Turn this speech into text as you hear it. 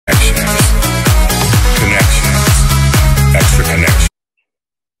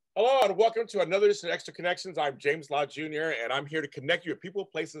and welcome to another edition of Extra Connections. I'm James Lott Jr., and I'm here to connect you with people,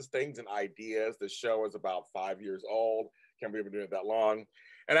 places, things, and ideas. The show is about 5 years old. Can't believe we've been doing it that long.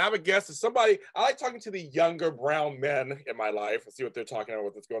 And I have a guest, is somebody, I like talking to the younger brown men in my life and see what they're talking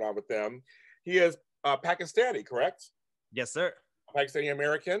about, what's going on with them. He is Pakistani, correct? Yes, sir. Pakistani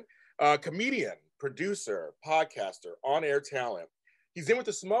American, comedian, producer, podcaster, on-air talent. He's in with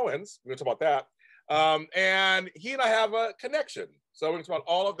the Samoans. We're going to talk about that. And he and I have a connection. So we're going to talk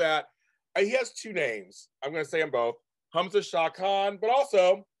about all of that. He has two names. I'm going to say them both. Humza Shah Khan, but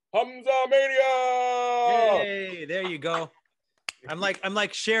also Humza Mania. Hey, there you go. I'm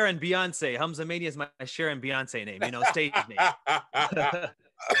like Cher and Beyonce. Humza Mania is my Cher and Beyonce name, stage name.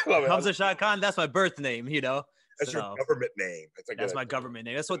 Humza Shah Khan, that's my birth name, That's your government name. That's my government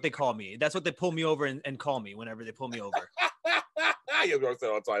name. That's what they call me. That's what they pull me over and call me whenever they pull me over.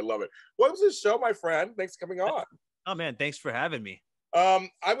 I love it. What was this show, my friend? Thanks for coming on. Oh man, thanks for having me. I'm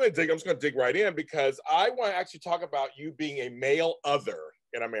just gonna dig right in because I want to actually talk about you being a male other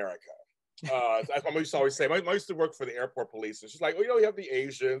in America. As I used to always say, I used to work for the airport police, and she's like, you have the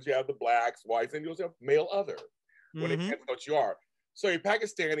Asians, you have the blacks, whites, and you also have male other when it depends on what you are. So you're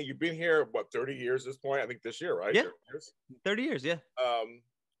Pakistani, you've been here, 30 years at this point? I think this year, right? Yeah. 30 years, yeah.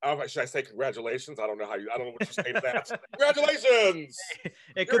 Should I say congratulations? I don't know what you say to that. Congratulations!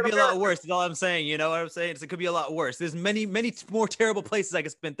 It could be a lot worse, is all I'm saying. You know what I'm saying? It could be a lot worse. There's many, many more terrible places I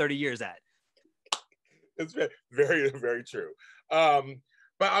could spend 30 years at. It's very, very true.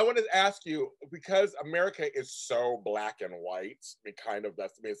 But I wanted to ask you, because America is so black and white, it's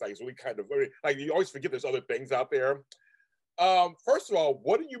really kind of, like, you always forget there's other things out there. First of all,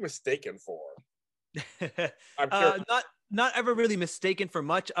 what are you mistaken for? Not ever really mistaken for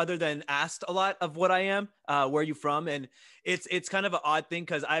much other than asked a lot of what I am, where are you from? And it's kind of an odd thing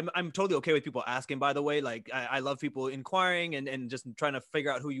because I'm totally okay with people asking, by the way. Like I love people inquiring and just trying to figure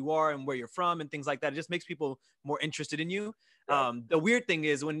out who you are and where you're from and things like that. It just makes people more interested in you. Yeah. The weird thing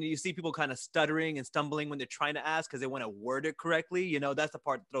is when you see people kind of stuttering and stumbling when they're trying to ask because they want to word it correctly, that's the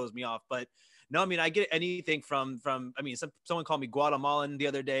part that throws me off. But no, I get anything from someone called me Guatemalan the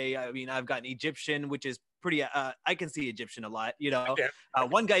other day. I've gotten Egyptian, which is pretty, I can see Egyptian a lot,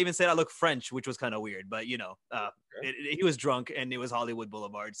 One guy even said I look French, which was kind of weird, but he was drunk and it was Hollywood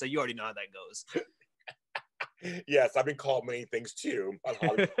Boulevard. So you already know how that goes. Yes, I've been called many things too on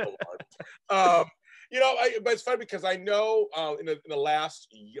Hollywood Boulevard. But it's funny because I know in the last,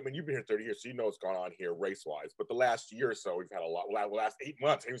 you've been here 30 years, so you know what's going on here race-wise. But the last year or so, we've had a lot. Well, the last 8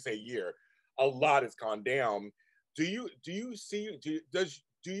 months, I even say a year, a lot has gone down. Do you see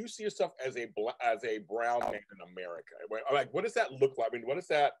yourself as a brown man in America? Like, what does that look like? What is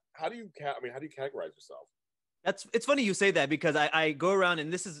that? How do you categorize yourself? It's funny you say that because I go around,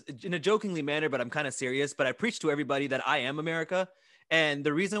 and this is in a jokingly manner, but I'm kind of serious, but I preach to everybody that I am America. And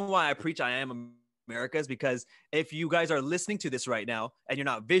the reason why I preach I am America is because if you guys are listening to this right now and you're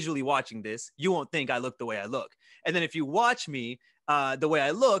not visually watching this, you won't think I look the way I look. And then if you watch me the way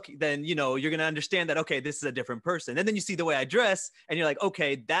I look, then you're gonna understand that, okay, this is a different person. And then you see the way I dress and you're like,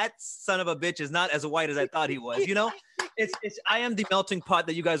 okay, that son of a bitch is not as white as I thought he was. It's I am the melting pot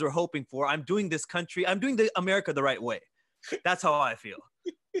that you guys were hoping for. I'm doing this country, I'm doing the America the right way. That's how I feel.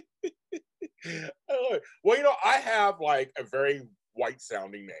 Well, I have like a very white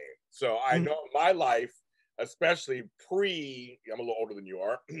sounding name. So I know my life, especially I'm a little older than you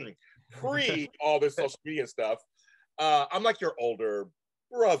are, pre all this social media stuff, I'm like your older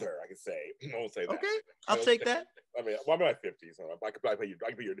brother, I can say. I won't say that. Okay, I'll take that. I'm in my 50s. So I could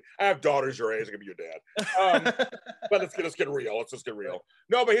be your. I have daughters your age. I could be your dad. But let's get real. Let's just get real.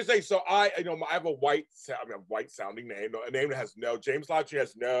 No, but here's the thing. So I have a white sounding name. A name that has James Lott Jr.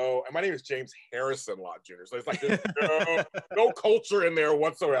 has no, and my name is James Harrison Lott Jr. So it's like there's no culture in there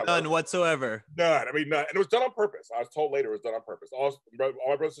whatsoever. None whatsoever. None. None. And it was done on purpose. I was told later it was done on purpose. All my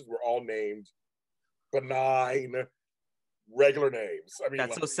brothers were all named benign, regular names.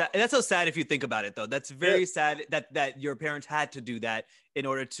 That's so sad. That's so sad if you think about it, though. That's very sad that your parents had to do that in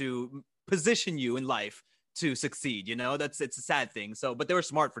order to position you in life to succeed. It's a sad thing. So, but they were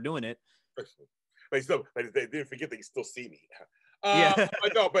smart for doing it. They didn't forget they still see me. Yeah.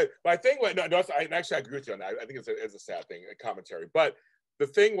 But I think I agree with you on that. I think it's a sad thing, a commentary. But the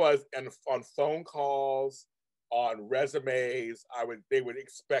thing was, and on phone calls, on resumes, they would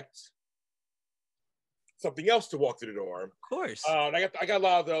expect something else to walk through the door. Of course. And I got a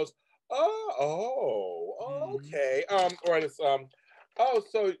lot of those. Okay. Or it's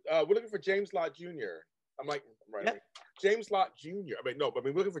so we're looking for James Lott Jr. I'm like, right. Yep. James Lott Jr.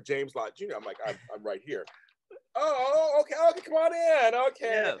 We're looking for James Lott Jr. I'm like, I'm right here. Oh, okay, come on in.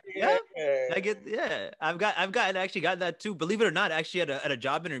 Okay. Yeah. I've gotten that too. Believe it or not, actually at a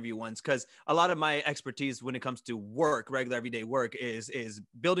job interview once, because a lot of my expertise when it comes to work, regular everyday work, is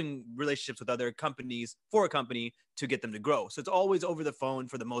building relationships with other companies for a company to get them to grow. So it's always over the phone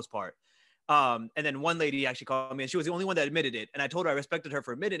for the most part. And then one lady actually called me, and she was the only one that admitted it. And I told her I respected her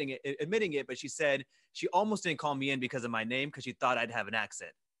for admitting it, but she said she almost didn't call me in because of my name because she thought I'd have an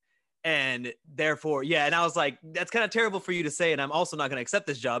accent. And therefore, yeah. And I was like, that's kind of terrible for you to say. And I'm also not going to accept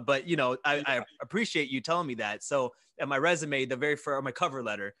this job. But, I appreciate you telling me that. So at my resume, my cover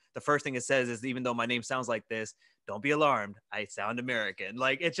letter, the first thing it says is, even though my name sounds like this, don't be alarmed. I sound American.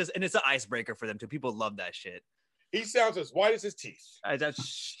 Like, it's an icebreaker for them too. People love that shit. He sounds as white as his teeth. That's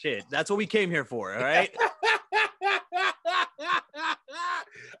shit. That's what we came here for. All right.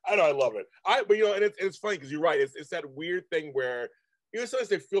 I know. I love it. But and it's funny because you're right. It's that weird thing where, sometimes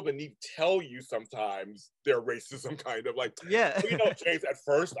they feel the need to tell you sometimes their racism, kind of like, yeah. James, at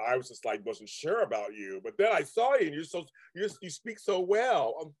first I was just like, wasn't sure about you, but then I saw you and you speak so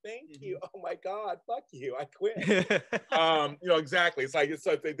well. Thank you. Oh my God, fuck you. I quit. Exactly. It's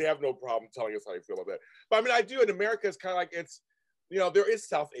like they have no problem telling us how they feel about that. But I mean, I do in America, it's kind of like there is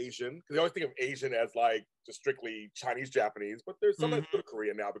South Asian, because they always think of Asian as like just strictly Chinese, Japanese, but there's some that's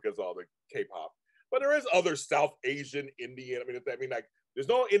Korean now because of all the K-pop. But there is other South Asian, Indian. Like there's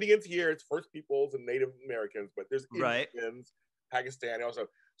no Indians here. It's First Peoples and Native Americans, but there's Indians, Pakistani also.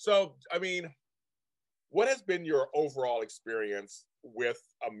 So, I mean, what has been your overall experience with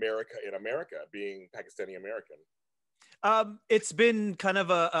America in America, being Pakistani American? It's been kind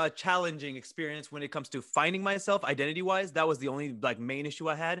of a challenging experience when it comes to finding myself identity-wise. That was the only main issue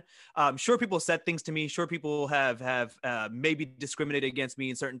I had. Sure, people said things to me. Sure, people have maybe discriminated against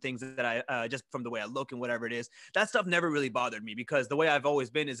me in certain things that I just from the way I look and whatever it is. That stuff never really bothered me, because the way I've always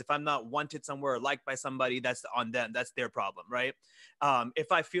been is, if I'm not wanted somewhere or liked by somebody, that's on them. That's their problem, right?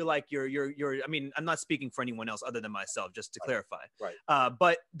 If I feel like I'm not speaking for anyone else other than myself, just to clarify. Right.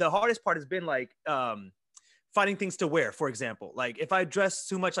 But the hardest part has been finding things to wear. For example, like if I dressed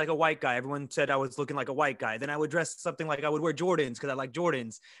too much like a white guy, everyone said I was looking like a white guy. Then I would dress something like I would wear Jordans because I like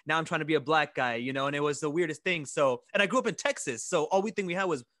Jordans. Now I'm trying to be a black guy, and it was the weirdest thing. So, and I grew up in Texas, so all we had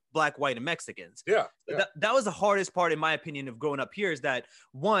was black, white, and Mexicans. Yeah. That was the hardest part, in my opinion, of growing up here, is that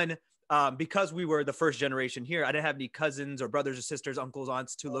one, because we were the first generation here, I didn't have any cousins or brothers or sisters, uncles,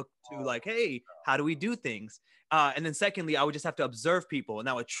 aunts to look to like, hey, how do we do things? And then secondly, I would just have to observe people, and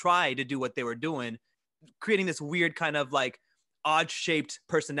I would try to do what they were doing, creating this weird kind of odd shaped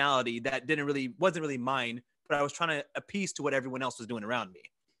personality that wasn't really mine, but I was trying to appease to what everyone else was doing around me.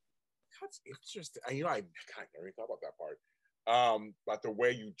 That's interesting. I never even thought about that part. About the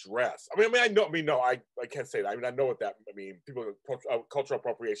way you dress. I can't say that. I know what that. People, cultural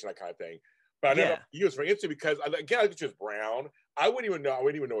appropriation, that kind of thing. But I never use for instance, because again, I just brown. I wouldn't even know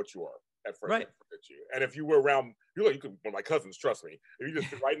what you are at first. Right. And if you were around, you could one of my cousins. Trust me. If you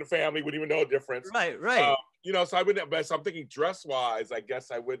just right in the family, wouldn't even know a difference. Right. So I wouldn't. But so I'm thinking dress wise, I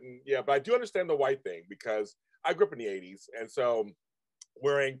guess I wouldn't. Yeah, but I do understand the white thing, because I grew up in the '80s, and so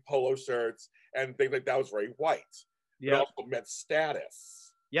wearing polo shirts and things like that was very white. Yeah. It also meant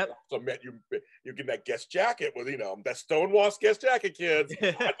status. Yep. So it meant you get that Guess jacket with that Stonewall Guess jacket, kids.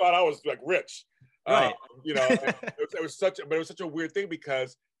 I thought I was rich. Right. It was such a weird thing,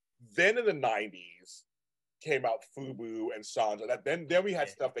 because then in the '90s came out FUBU and Sandra. Then we had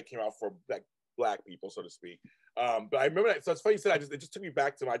stuff that came out for black people, so to speak. But I remember that. So it's funny you said. It just took me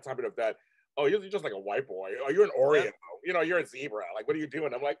back to my time of that. Oh, you're just like a white boy. Oh, you're an Orient. Yeah. You're a zebra. Like, what are you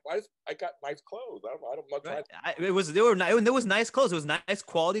doing? I'm like, I got nice clothes. I'm not trying. There was nice clothes. It was nice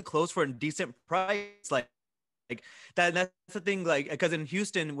quality clothes for a decent price. That's the thing. Because in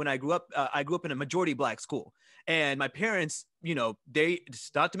Houston, when I grew up in a majority black school, and my parents, they,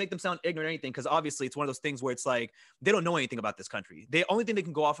 not to make them sound ignorant or anything, because obviously it's one of those things where it's like they don't know anything about this country. The only thing they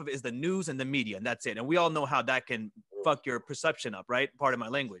can go off of is the news and the media, and that's it. And we all know how that can fuck your perception up, right? Part of my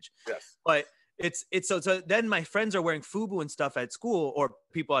language. Yes. But it's so then my friends are wearing FUBU and stuff at school, or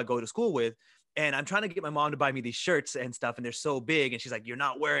people I go to school with. And I'm trying to get my mom to buy me these shirts and stuff, and they're so big. And she's like, you're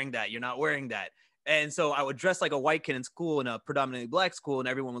not wearing that. You're not wearing that. And so I would dress like a white kid in school in a predominantly black school, and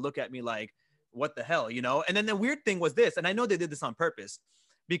everyone would look at me like, what the hell, And then the weird thing was this, and I know they did this on purpose,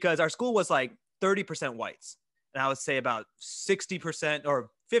 because our school was 30% whites, and I would say about 60%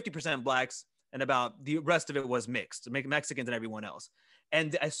 or 50% blacks, and about the rest of it was mixed, Mexicans and everyone else.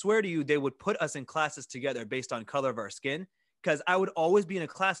 And I swear to you, they would put us in classes together based on color of our skin, because I would always be in a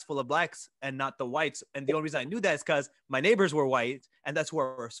class full of blacks and not the whites. And the only reason I knew that is because my neighbors were white, and that's who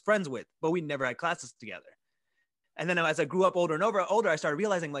I was friends with, but we never had classes together. And then as I grew up older, I started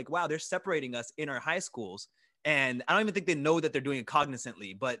realizing wow, they're separating us in our high schools. And I don't even think they know that they're doing it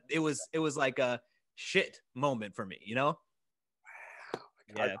cognizantly, but it was like a shit moment for me, you know?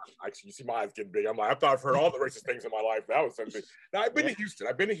 Yeah. You see my eyes getting big. I'm like, I thought I've heard all the racist things in my life. That was something. Now I've been to Houston.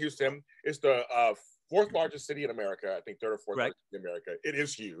 I've been to Houston. It's the fourth largest city in America. I think third or fourth largest in America. It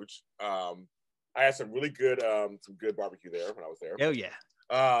is huge. I had some really good barbecue there when I was there. Oh yeah.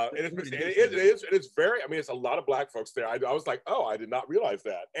 It is very. I mean, it's a lot of black folks there. I was like, oh, I did not realize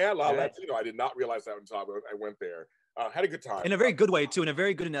that, and a lot of Latino. I did not realize that until I went there. Had a good time in a very good way too, in a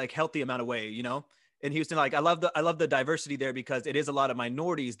very good and like healthy amount of way. You know, in Houston, like I love the diversity there because it is a lot of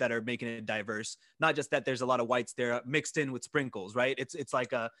minorities that are making it diverse. Not just that there's a lot of whites there mixed in with sprinkles, right? It's like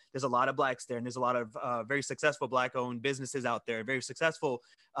there's a lot of blacks there, and there's a lot of very successful black-owned businesses out there, very successful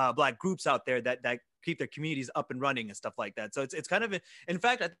black groups out there that keep their communities up and running and stuff like that. So it's kind of, in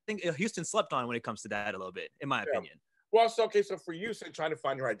fact, I think Houston slept on when it comes to that a little bit, in my opinion. Well, so for you, so trying to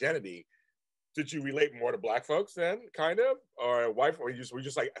find your identity, did you relate more to black folks then, kind of, or white, or were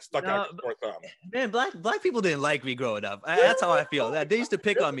just like stuck out your thumb? Man, black people didn't like me growing up. That's how I feel. They used to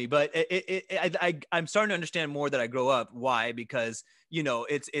pick on me, but I'm starting to understand more that I grow up. Why? Because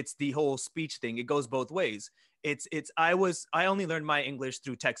it's the whole speech thing. It goes both ways. I only learned my English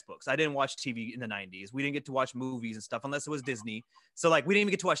through textbooks. I didn't watch TV in the 90s. We didn't get to watch movies and stuff unless it was Disney. So like we didn't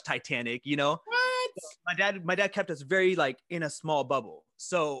even get to watch Titanic, What? So my dad kept us very like in a small bubble.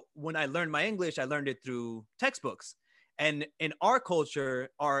 So when I learned my English, I learned it through textbooks. And in our culture,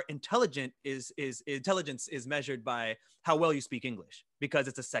 our intelligence is measured by how well you speak English because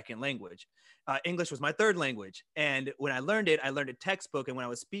it's a second language. English was my third language. And when I learned it textbook. And when I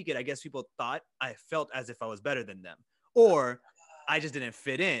would speak it, I guess people thought I felt as if I was better than them, or I just didn't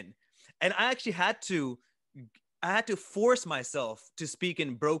fit in. And I actually had to force myself to speak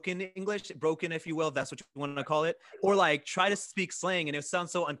in broken English, broken, if you will, if that's what you want to call it, or like try to speak slang. And it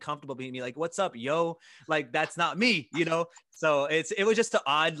sounds so uncomfortable being me, like, what's up, yo? Like, that's not me, So it was just an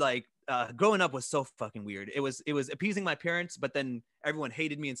odd, like, growing up was so fucking weird. It was appeasing my parents, but then everyone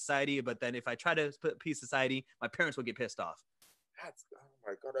hated me in society. But then if I try to appease society, my parents would get pissed off. Oh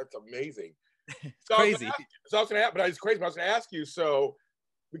my God, that's amazing. It's crazy. It's crazy. But I was going to ask you, so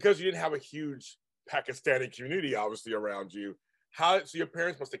because you didn't have a huge Pakistani community obviously around you, so your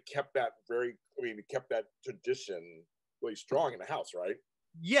parents must have kept that tradition really strong in the house, right?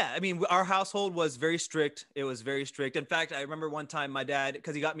 Yeah, I mean, our household was very strict. It was very strict. In fact, I remember one time my dad,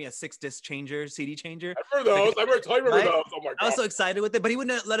 because he got me a 6-disc CD changer. I remember those. I remember those. Oh my God. I was so excited with it, but he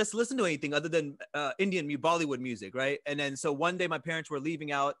wouldn't let us listen to anything other than Indian Bollywood music, right? And then so one day my parents were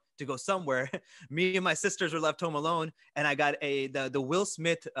leaving out to go somewhere. Me and my sisters were left home alone, and I got the Will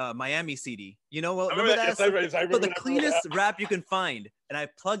Smith Miami CD. You know what? Remember that? So the cleanest rap you can find. And I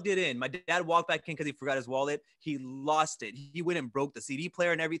plugged it in. My dad walked back in because he forgot his wallet. He lost it. He went and broke the CD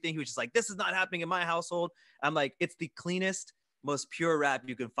player and everything. He was just like, this is not happening in my household. I'm like, it's the cleanest, most pure rap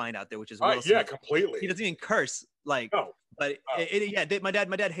you can find out there, which is Will Smith. Yeah, completely. He doesn't even curse. Like, no. But my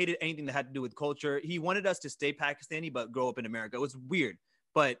dad hated anything that had to do with culture. He wanted us to stay Pakistani, but grow up in America. It was weird.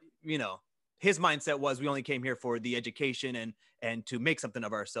 But, his mindset was we only came here for the education and to make something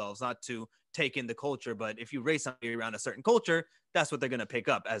of ourselves, not to take in the culture. But if you raise somebody around a certain culture, that's what they're going to pick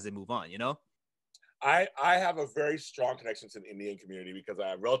up as they move on, I have a very strong connection to the Indian community because I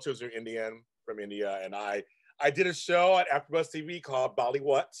have relatives who are Indian from India. And I did a show at AfterBuzz TV called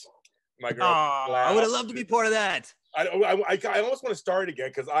Bollywood. My girl. I would have loved to be part of that. I almost want to start it again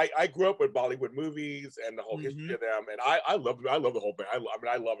because I grew up with Bollywood movies and the whole history of them, and I love the whole thing.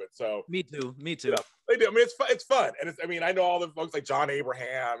 I love it. So me too. They do. I mean, it's fun, and I know all the folks like John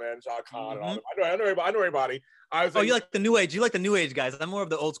Abraham and Shah Khan and all them. I know everybody. You like the new age? You like the new age guys? I'm more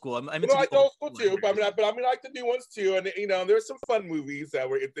of the old school. I like the old school too, but I like the new ones too. And there's some fun movies that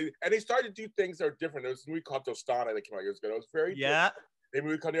were and they started to do things that are different. There was a movie called Dostana that came out years ago. It was very different.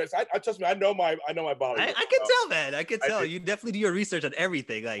 I trust me. I know my Bollywood. I can tell, man. I can tell. You definitely do your research on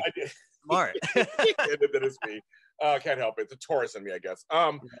everything. Like smart. That is me. Can't help it. It's a tourist in me, I guess.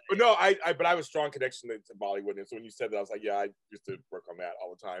 But no, I have a strong connection to Bollywood. And so when you said that, I was like, yeah, I used to work on that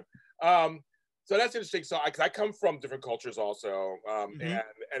all the time. So that's interesting. So I come from different cultures also, and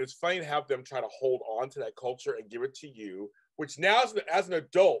it's funny to have them try to hold on to that culture and give it to you. Which now, as an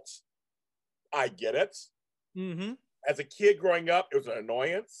adult, I get it. Mm-hmm. As a kid growing up, it was an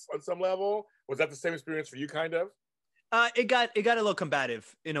annoyance on some level. Was that the same experience for you, kind of? It got a little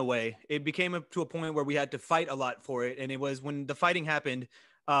combative in a way. It became to a point where we had to fight a lot for it. And it was when the fighting happened,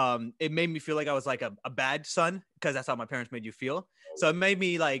 it made me feel like I was like a bad son because that's how my parents made you feel. So it made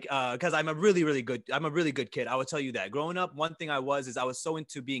me like, because I'm a really good kid. I would tell you that growing up, one thing I was so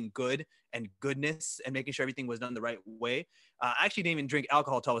into being good and goodness and making sure everything was done the right way. I actually didn't even drink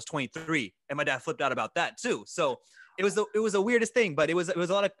alcohol until I was 23, and my dad flipped out about that too. So it was the weirdest thing, but it was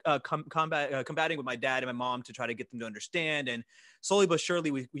a lot of combating with my dad and my mom to try to get them to understand. And slowly but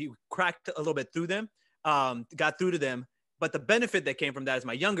surely, we cracked a little bit through them, got through to them. But the benefit that came from that is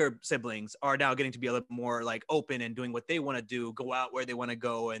my younger siblings are now getting to be a little more like open and doing what they want to do, go out where they want to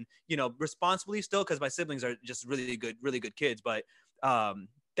go, and responsibly still, because my siblings are just really good kids. But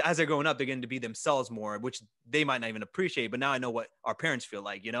as they're growing up, they're getting to be themselves more, which they might not even appreciate. But now I know what our parents feel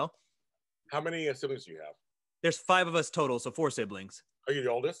like. How many siblings do you have? There's 5 of us total, so 4 siblings. Are you the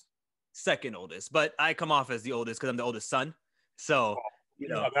oldest? Second oldest, but I come off as the oldest because I'm the oldest son. So you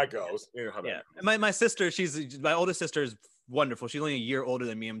know how that goes. My sister, my oldest sister is wonderful. She's only a year older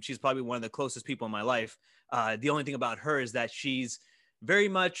than me, and she's probably one of the closest people in my life. The only thing about her is that she's very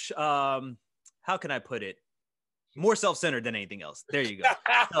much, how can I put it? More self-centered than anything else. There you go.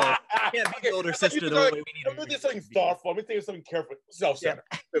 So I can't be the older sister the way we need to. Let me think of something thoughtful. Let me think of something careful. Self-centered.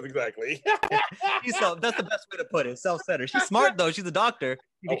 Yeah. Exactly. That's the best way to put it. Self-centered. She's smart though. She's a doctor.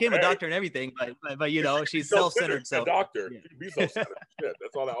 She became a doctor and everything, but she's self-centered. So doctor. Yeah. Be self-centered. Shit,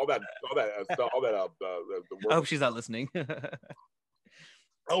 that's all that. I hope she's not listening. I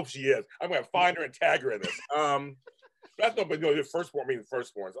hope she is. I'm gonna find her and tag her in this. That's no, but the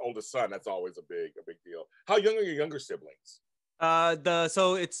firstborn's oldest son. That's always a big deal. How young are your younger siblings?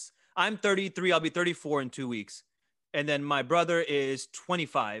 I'm 33. I'll be 34 in 2 weeks, and then my brother is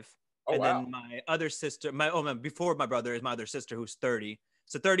 25. Oh, and wow. Then my other sister, before my brother is my other sister who's 30.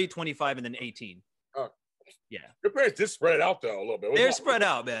 So 30, 25, and then 18. Oh, yeah. Your parents did spread it out though a little bit. They're spread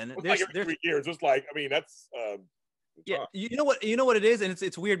out, man. It's like every 3 years. It's like that's. Yeah, you know what it is, and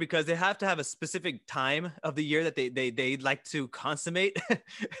it's weird because they have to have a specific time of the year that they like to consummate.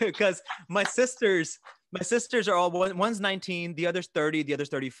 Because my sisters are all one's 19, the other's 30, the other's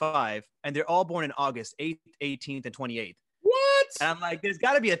 35, and they're all born in August 8th, 18th, and 28th. What? And I'm like, there's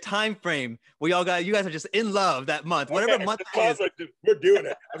got to be a time frame where you guys are just in love that month, whatever month it is. We're doing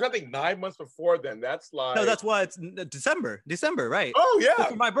it. I was trying to think 9 months before then. That's like no, that's why it's December, right? Oh yeah. So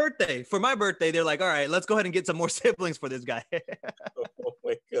for my birthday, they're like, all right, let's go ahead and get some more siblings for this guy. Oh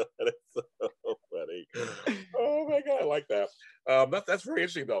my god, it's so funny. Oh my god, I like that. That's very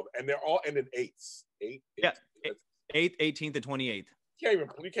interesting though, and they're all ended eights. Yeah, 8th, 18th, and 28th. You can't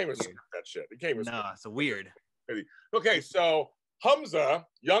even skip that shit. You can't even. No, it's weird. Okay, so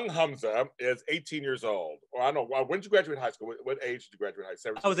young Humza is 18 years old. Or I don't know. When did you graduate high school? What age did you graduate high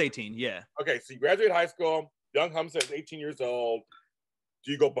school? I was 18, yeah. Okay, so you graduate high school. Young Humza is 18 years old.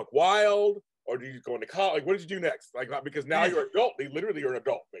 Do you go buck wild or do you go into college? Like, what did you do next? Like, because now you're an adult. You're an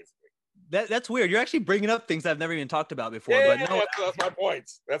adult, basically. That's weird. You're actually bringing up things I've never even talked about before. Yeah, but no, that's my point.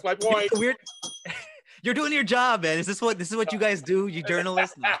 That's my point. It's weird. You're doing your job, man. Is this what you guys do? You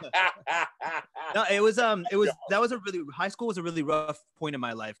journalists? No, high school was a really rough point in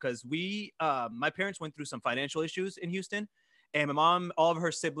my life because my parents went through some financial issues in Houston, and my mom, all of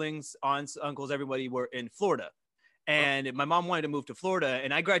her siblings, aunts, uncles, everybody were in Florida. And my mom wanted to move to Florida,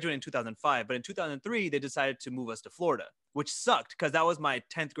 and I graduated in 2005. But in 2003, they decided to move us to Florida, which sucked because that was my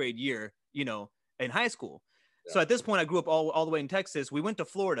 10th grade year, in high school. Yeah. So at this point, I grew up all the way in Texas. We went to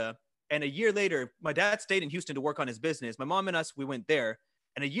Florida. And a year later, my dad stayed in Houston to work on his business. My mom and us, we went there.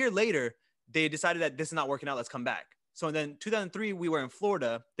 And a year later, they decided that this is not working out. Let's come back. So then 2003, we were in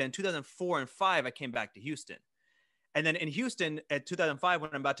Florida. Then 2004 and 5, I came back to Houston. And then in Houston at 2005,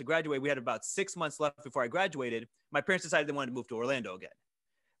 when I'm about to graduate, we had about 6 months left before I graduated. My parents decided they wanted to move to Orlando again.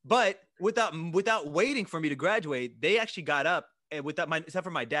 But without waiting for me to graduate, they actually got up, and except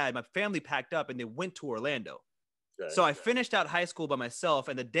for my dad, my family packed up and they went to Orlando. Okay. So I finished out high school by myself,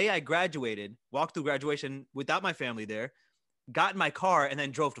 and the day I graduated, walked through graduation without my family there, got in my car, and then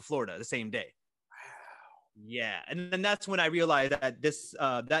drove to Florida the same day. Wow. Yeah, and then that's when I realized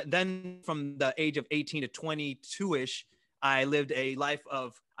that then from the age of 18 to 22-ish, I lived a life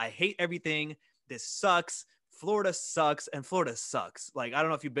of I hate everything. This sucks. Florida sucks, and Florida sucks. Like, I don't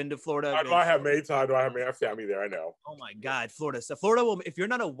know if you've been to Florida. I have made time. I have family there. I know. Oh my God, Florida. So Florida will, if you're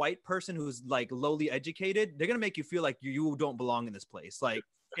not a white person who's like lowly educated, they're gonna make you feel like you don't belong in this place. Like,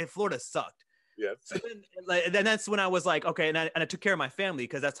 and Florida sucked. Yes. So then that's when I was like, okay, and I took care of my family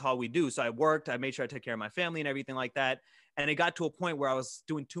because that's how we do. So I worked. I made sure I took care of my family and everything like that. And it got to a point where I was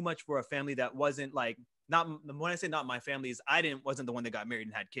doing too much for a family that wasn't like not. When I say not my family, is wasn't the one that got married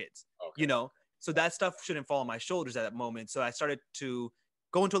and had kids. Okay. So that stuff shouldn't fall on my shoulders at that moment. So I started to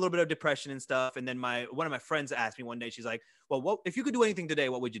go into a little bit of depression and stuff. And then one of my friends asked me one day, she's like, well, what if you could do anything today,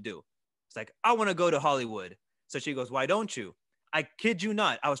 what would you do? It's like, I want to go to Hollywood. So she goes, why don't you? I kid you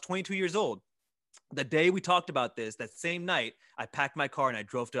not. I was 22 years old. The day we talked about this, that same night, I packed my car and I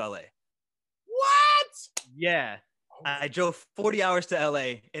drove to LA. What? Yeah. I drove 40 hours to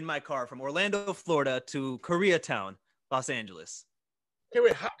LA in my car from Orlando, Florida to Koreatown, Los Angeles.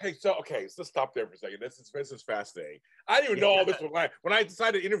 Okay, wait. So let's stop there for a second. This is fascinating. I didn't even know all this when I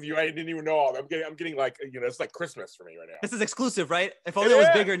decided to interview. I didn't even know all that. I'm getting like, it's like Christmas for me right now. This is exclusive, right? If only it was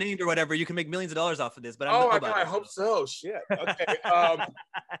bigger named or whatever, you can make millions of dollars off of this. But I'm my God, I hope so. Shit. Okay. I'm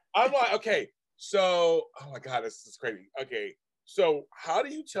like, okay. So, oh my God, this is crazy. Okay, so how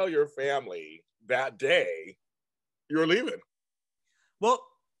do you tell your family that day you're leaving? Well,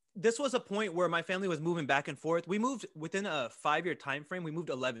 this was a point where my family was moving back and forth. We moved within a 5-year time frame. We moved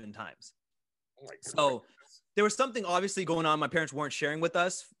 11 times. Oh my goodness. So there was something obviously going on. My parents weren't sharing with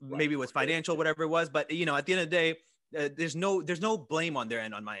us. Right. Maybe it was financial, whatever it was. But at the end of the day, there's no blame on their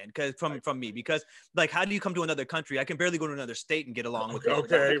end, on my end, because from me, because like, how do you come to another country? I can barely go to another state and get along with people.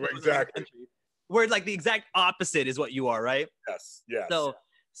 Okay, exactly. Where like the exact opposite is what you are, right? Yes, yes.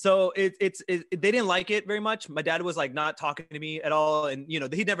 So they didn't like it very much. My dad was like not talking to me at all. And,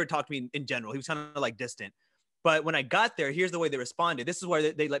 he never talked to me in general. He was kind of like distant. But when I got there, here's the way they responded. This is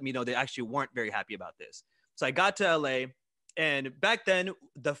where they let me know they actually weren't very happy about this. So I got to LA, and back then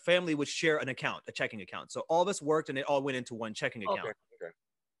the family would share an account, a checking account. So all of us worked and it all went into one checking account. Okay.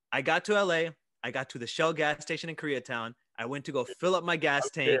 I got to LA. I got to the Shell gas station in Koreatown. I went to go fill up my gas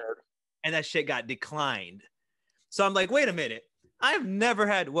tank, and that shit got declined. So I'm like, wait a minute. I've never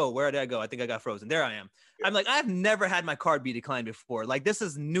had, where did I go? I think I got frozen. There I am. Yeah. I'm like, I've never had my card be declined before. Like, this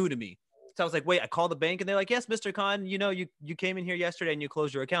is new to me. So I was like, wait, I called the bank and they're like, yes, Mr. Khan, you came in here yesterday and you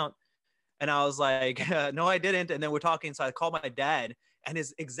closed your account. And I was like, no, I didn't. And then we're talking. So I called my dad, and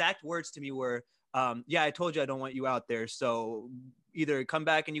his exact words to me were, yeah, I told you I don't want you out there. So either come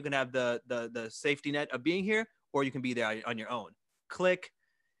back and you can have the safety net of being here, or you can be there on your own. Click.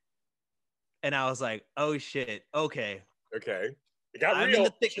 And I was like, oh shit. Okay. It got real. I'm in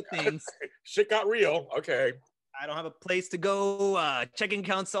the thick of things. Shit got real. Okay. I don't have a place to go. Checking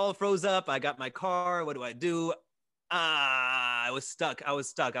accounts all froze up. I got my car. What do I do? I was stuck. I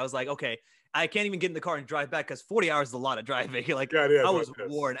was like, okay, I can't even get in the car and drive back because 40 hours is a lot of driving. Like, yeah, it is, I was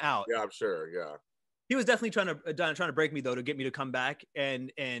worn out. Yeah, I'm sure. Yeah. He was definitely trying to break me though, to get me to come back.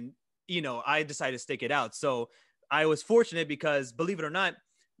 And I decided to stick it out. So I was fortunate because, believe it or not,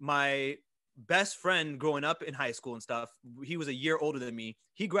 my best friend growing up in high school and stuff, he was a year older than me.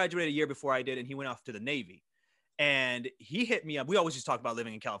 He graduated a year before I did, and he went off to the Navy. And he hit me up. We always just talk about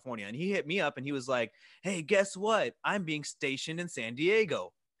living in California. And he hit me up and he was like, hey, guess what? I'm being stationed in San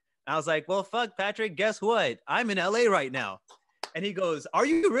Diego. And I was like, well, fuck, Patrick, guess what? I'm in LA right now. And he goes, are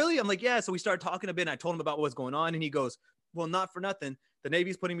you really? I'm like, yeah. So we started talking a bit, and I told him about what's going on. And he goes, well, not for nothing. The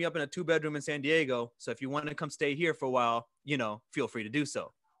Navy's putting me up in a 2-bedroom in San Diego. So if you want to come stay here for a while, feel free to do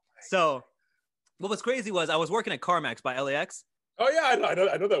so. So what was crazy was I was working at CarMax by LAX. Oh yeah, I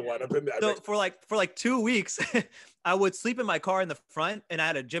know that one. I've been there. So for like 2 weeks, I would sleep in my car in the front, and I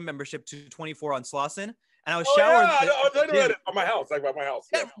had a gym membership to 24 on Slauson, and I was showering. Yeah, by my house, like by my house.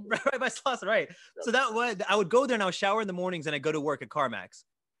 Yeah, right by Slauson, right. Yeah. So that was, I would go there and I would shower in the mornings, and I go to work at CarMax.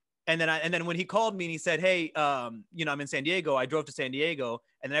 And then when he called me and he said, hey, I'm in San Diego, I drove to San Diego,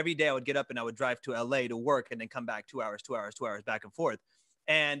 and then every day I would get up and I would drive to LA to work, and then come back 2 hours back and forth.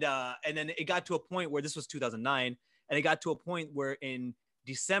 And then it got to a point where, this was 2009, and it got to a point where in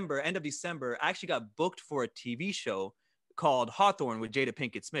end of December, I actually got booked for a TV show called Hawthorne with Jada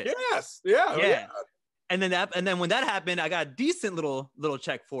Pinkett Smith. Yes, yeah. And then when that happened, I got a decent little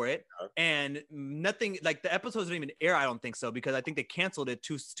check for it, and nothing, like the episodes didn't even air. I don't think so, because I think they canceled it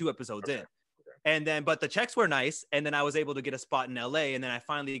two episodes in. And then, but the checks were nice, and then I was able to get a spot in LA, and then I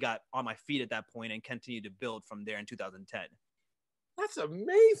finally got on my feet at that point and continued to build from there in 2010. That's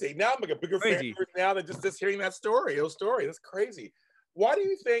amazing. Now I'm like a bigger fan now than just hearing that story. That's crazy. Why do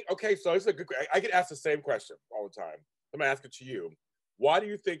you think? Okay, so it's a good. I get asked the same question all the time. I'm gonna ask it to you. Why do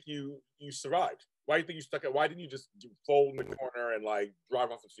you think you survived? Why do you think you stuck it? Why didn't you just fold in the corner and like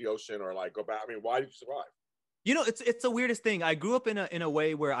drive off into the ocean, or like go back? I mean, why did you survive? It's the weirdest thing. I grew up in a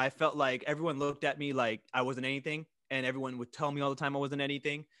way where I felt like everyone looked at me like I wasn't anything, and everyone would tell me all the time I wasn't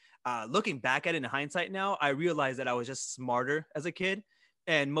anything. Looking back at it in hindsight now, I realized that I was just smarter as a kid,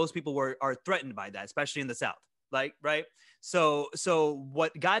 and most people are threatened by that, especially in the South. Like, right. So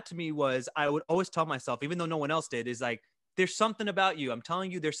what got to me was, I would always tell myself, even though no one else did, is like, there's something about you. I'm telling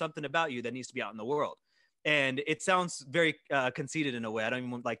you, there's something about you that needs to be out in the world. And it sounds very conceited in a way. I don't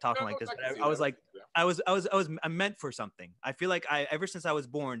even like talking like this, but I was like, I'm meant for something. I feel like ever since I was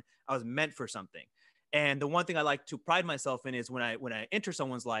born, I was meant for something. And the one thing I like to pride myself in is when I enter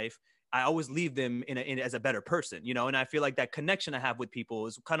someone's life, I always leave them as a better person, you know. And I feel like that connection I have with people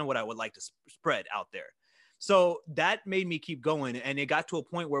is kind of what I would like to spread out there. So that made me keep going, and it got to a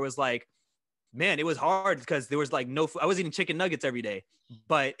point where it was like, man, it was hard because there was like no food. I was eating chicken nuggets every day,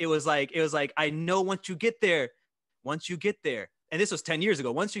 but it was like I know once you get there, and this was 10 years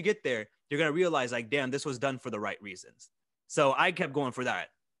ago, once you get there, you're gonna realize like, damn, this was done for the right reasons. So I kept going for that.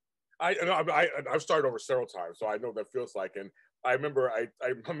 I've started over several times, so I know what that feels like. And I remember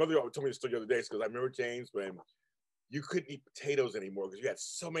my mother told me this story the other day because I remember, James, when you couldn't eat potatoes anymore because you had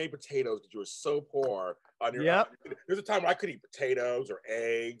so many potatoes because you were so poor on your Yep. There's a time where I could eat potatoes or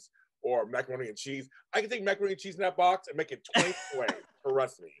eggs or macaroni and cheese. I could take macaroni and cheese in that box and make it 20 ways.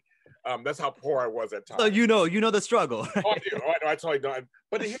 Trust me. That's how poor I was at times. So you know the struggle. Oh, I do. Oh, I totally don't.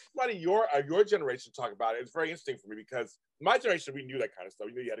 But here's somebody your generation talk about it. It's very interesting for me because my generation, we knew that kind of stuff.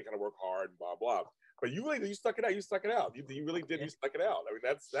 You knew you had to kind of work hard and blah blah. But you stuck it out. You stuck it out. You really did. Yeah. You stuck it out. I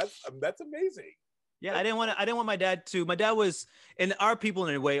mean, that's amazing. Yeah, I didn't want my dad to. My dad was, and our people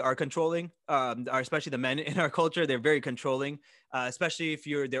in a way are controlling. Especially the men in our culture, they're very controlling. Especially if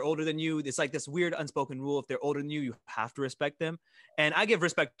they're older than you. It's like this weird unspoken rule. If they're older than you, you have to respect them. And I give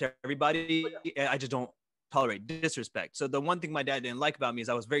respect to everybody. I just don't tolerate disrespect. So the one thing my dad didn't like about me is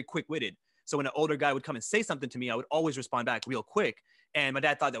I was very quick-witted. So when an older guy would come and say something to me, I would always respond back real quick. And my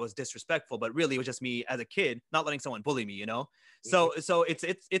dad thought that was disrespectful, but really it was just me as a kid not letting someone bully me, you know? So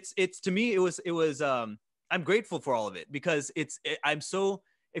it's to me, it was I'm grateful for all of it because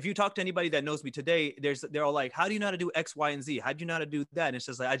if you talk to anybody that knows me today, they're all like, how do you know how to do X, Y, and Z? How do you know how to do that? And it's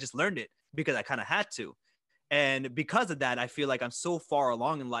just like, I just learned it because I kind of had to. And because of that, I feel like I'm so far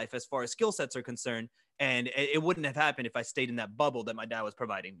along in life as far as skill sets are concerned. And it wouldn't have happened if I stayed in that bubble that my dad was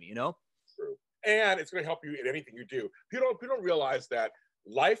providing me, you know? True. And it's going to help you in anything you do. People don't realize that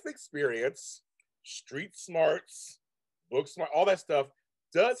life experience, street smarts, book smart, all that stuff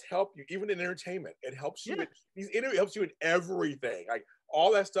does help you, even in entertainment. It helps you. Yeah. It helps you in everything. Like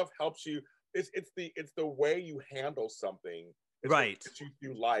all that stuff helps you. It's the way you handle something. It's right. What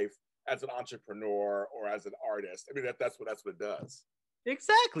you do life as an entrepreneur or as an artist. I mean, that's what it does.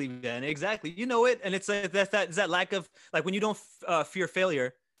 Exactly, man. Exactly. You know it. And it's that lack of, like, when you don't fear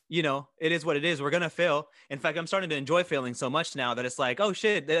failure, you know, it is what it is. We're going to fail. In fact, I'm starting to enjoy failing so much now that it's like, oh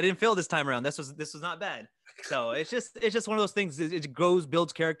shit, I didn't fail this time around. This was not bad. So it's just one of those things. It grows,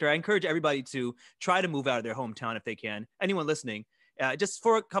 builds character. I encourage everybody to try to move out of their hometown if they can. Anyone listening, just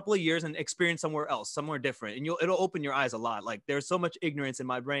for a couple of years and experience somewhere else, somewhere different. And it'll open your eyes a lot. Like there's so much ignorance in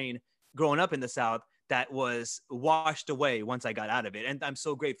my brain growing up in the South that was washed away once I got out of it. And I'm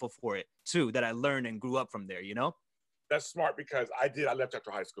so grateful for it too, that I learned and grew up from there, you know? That's smart because I left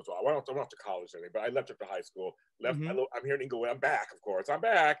after high school. So I went off to college anyway, but I left after high school. I'm here in Inglewood. I'm back, of course. I'm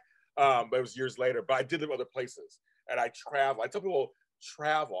back. But it was years later. But I did live other places. And I travel. I tell people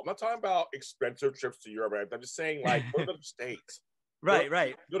travel. I'm not talking about expensive trips to Europe. I'm just saying, like, go to another state.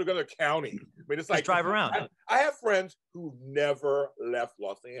 Right. Go to another county. I mean, it's like, just drive around. I have friends who never left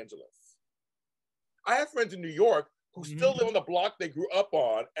Los Angeles. I have friends in New York who still live on the block they grew up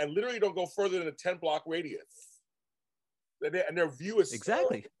on and literally don't go further than a 10-block radius. And their view is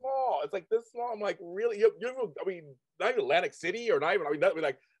exactly so small. It's like this small. I'm like, really? I mean, not even Atlantic City or not even,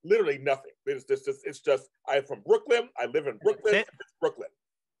 like literally nothing. It's just, I'm from Brooklyn. I live in Brooklyn. It's Brooklyn.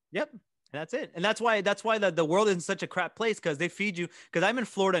 Yep. That's it. And that's why the world is in such a crap place because they feed you. Because I'm in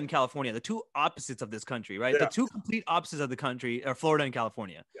Florida and California, the two opposites of this country, right? Yeah. The two complete opposites of the country are Florida and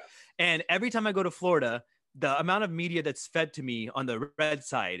California. Yeah. And every time I go to Florida, the amount of media that's fed to me on the red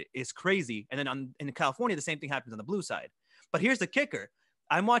side is crazy. And then in California, the same thing happens on the blue side. But here's the kicker.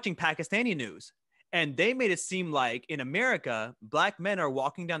 I'm watching Pakistani news, and they made it seem like in America, black men are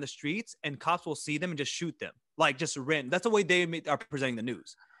walking down the streets and cops will see them and just shoot them. Like just random. That's the way they are presenting the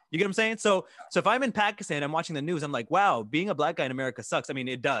news. You get what I'm saying? So if I'm in Pakistan, I'm watching the news, I'm like, wow, being a black guy in America sucks. I mean,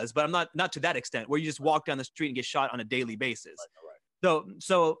 it does, but I'm not to that extent where you just walk down the street and get shot on a daily basis. Right.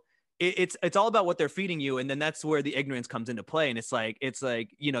 So it's all about what they're feeding you. And then that's where the ignorance comes into play. And it's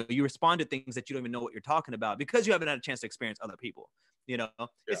like, you know, you respond to things that you don't even know what you're talking about because you haven't had a chance to experience other people, you know.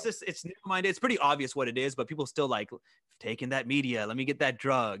 Yeah. It's minded. It's pretty obvious what it is, but people still like taking that media. Let me get that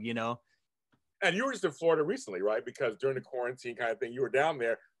drug, you know. And you were just in Florida recently, right? Because during the quarantine kind of thing, you were down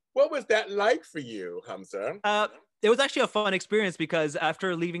there. What was that like for you, Humza? It was actually a fun experience because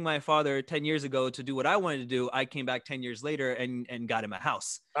after leaving my father 10 years ago to do what I wanted to do, I came back 10 years later and got him a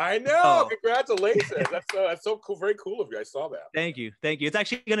house. I know. So Congratulations. That's so cool. Very cool of you. I saw that. thank you. Thank you. It's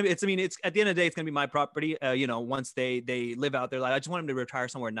actually going to be, I mean, it's at the end of the day, it's going to be my property. Once they live out their life, I just want them to retire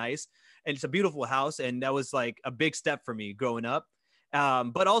somewhere nice. And it's a beautiful house. And that was like a big step for me growing up.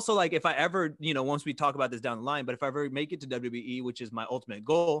 But also like if I ever, once we talk about this down the line, but if I ever make it to WWE, which is my ultimate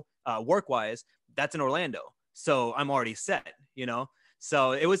goal, work wise, that's in Orlando. So I'm already set.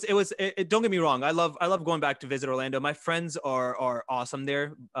 So don't get me wrong. I love going back to visit Orlando. My friends are awesome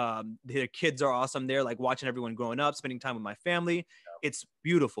there. Their kids are awesome there. Like watching everyone growing up, spending time with my family. It's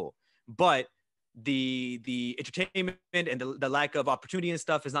beautiful. But the entertainment and the lack of opportunity and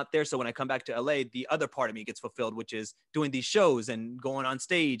stuff is not there. So when I come back to LA, the other part of me gets fulfilled, which is doing these shows and going on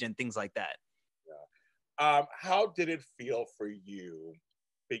stage and things like that. Yeah. How did it feel for you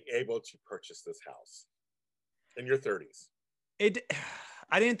being able to purchase this house in your 30s?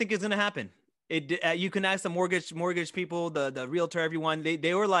 I didn't think it was gonna happen. You can ask the mortgage people, the realtor, everyone.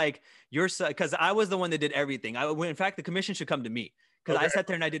 They were like, "You're," because I was the one that did everything. In fact, the commission should come to me because I sat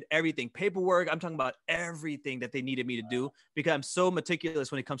there and I did everything, paperwork. I'm talking about everything that they needed me to do because I'm so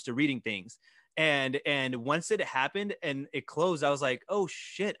meticulous when it comes to reading things. And once it happened and it closed, I was like, "Oh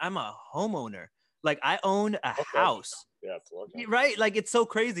shit, I'm a homeowner. Like I own a house." Yeah, right. Like it's so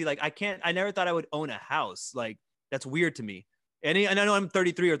crazy. Like I never thought I would own a house. Like that's weird to me. And I know I'm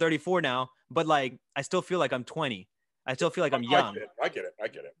 33 or 34 now, but like I still feel like I'm 20. I still feel like I'm young. I get it.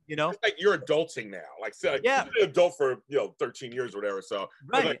 It's like you're adulting now. Like, so, like you've been an adult for 13 years or whatever. So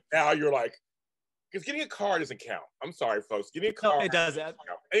right like, now you're like, because getting a car doesn't count. I'm sorry, folks. Getting a car, no, it does.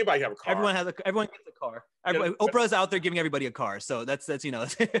 Anybody have a car? Everyone gets a car. Oprah's out there giving everybody a car, so that's that's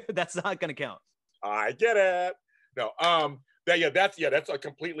not gonna count. I get it. No, that's a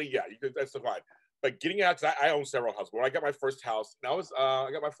completely that's fine. But getting out, I own several houses. When I got my first house, and I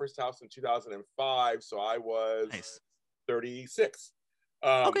got my first house in 2005, so I was 36.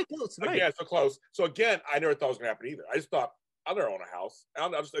 Okay, close. Right. Yeah, so close. So again, I never thought it was gonna happen either. I just thought I'll never own a house. I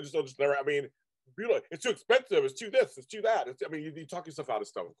just never. I mean, it's too expensive. It's too this. It's too that. You talk yourself out of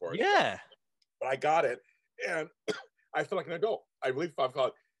stuff, of course. Yeah. But I got it, and I feel like an adult. I really felt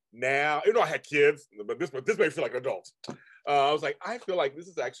now. I had kids, but this made me feel like an adult. I was like, I feel like this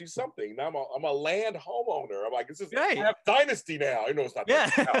is actually something. Now I'm a land homeowner. I'm like, this is right. I have Dynasty now. It's not.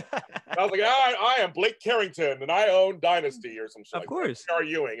 Yeah. I was like, I am Blake Carrington, and I own Dynasty or some shit. Of course. Like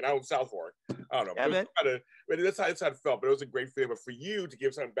Ewing, and I own South Fork. I don't know. Yeah, but that's how it felt. But it was a great feeling. But for you to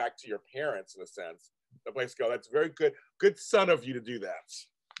give something back to your parents, in a sense, the place to go. That's very good. Good son of you to do that.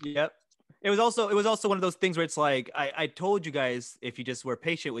 Yep. It was also one of those things where it's like, I told you guys, if you just were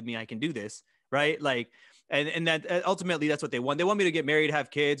patient with me, I can do this. Right. Like, and that ultimately that's what they want. They want me to get married, have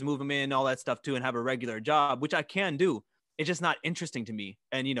kids, move them in, all that stuff too, and have a regular job, which I can do. It's just not interesting to me.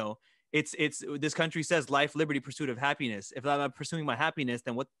 And, it's this country says life, liberty, pursuit of happiness. If I'm not pursuing my happiness,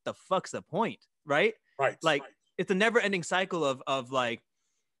 then what the fuck's the point? Right. Right. Like it's a never ending cycle of like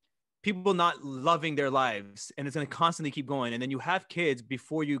people not loving their lives, and it's going to constantly keep going. And then you have kids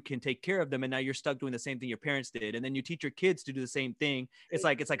before you can take care of them. And now you're stuck doing the same thing your parents did. And then you teach your kids to do the same thing. It's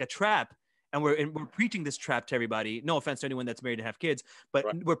like a trap. And we're preaching this trap to everybody. No offense to anyone that's married and have kids, but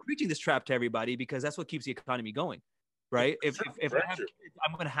we're preaching this trap to everybody because that's what keeps the economy going. Right. If I have kids,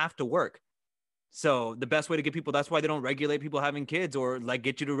 I'm going to have to work. So the best way to get people, that's why they don't regulate people having kids or like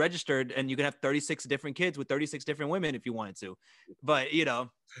get you to registered, and you can have 36 different kids with 36 different women if you wanted to. But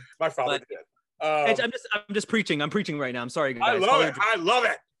my father did. I'm just preaching. I'm preaching right now. I'm sorry, guys. I love it. I love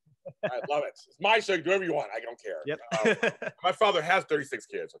it. It's my show. Do whatever you want. I don't care. Yep. My father has 36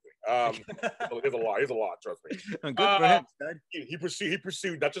 kids. I think. There's a lot. There's a lot. Trust me. Good for him. He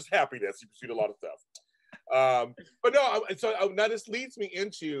pursued not just happiness. He pursued a lot of stuff. But no. So now this leads me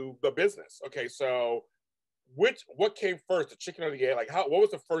into the business. Okay. So what came first, the chicken or the egg? Like what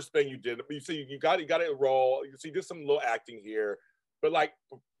was the first thing you did? You see, you got a role. You see, you did some little acting here, but like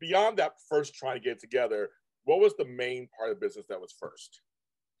beyond that, first trying to get it together, what was the main part of the business that was first?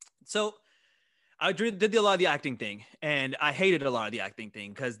 So I did a lot of the acting thing, and I hated a lot of the acting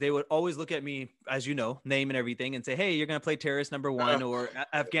thing because they would always look at me, as you know, name and everything, and say, "Hey, you're gonna play terrorist number 1 or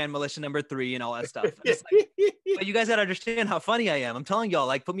Afghan militia number 3 and all that stuff." It's like, but you guys gotta understand how funny I am. I'm telling y'all,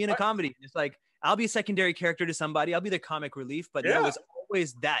 like, put me in a comedy. It's like I'll be a secondary character to somebody. I'll be the comic relief, but it was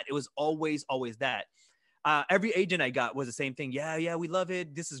always that. It was always that. Every agent I got was the same thing. Yeah, we love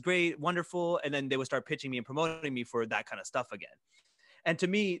it. This is great, wonderful, and then they would start pitching me and promoting me for that kind of stuff again. And to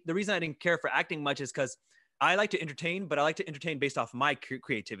me, the reason I didn't care for acting much is because I like to entertain, but I like to entertain based off my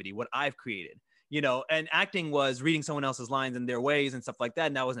creativity, what I've created. and acting was reading someone else's lines and their ways and stuff like that.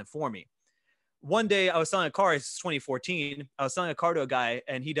 And that wasn't for me. One day I was selling a car. It's 2014. I was selling a car to a guy,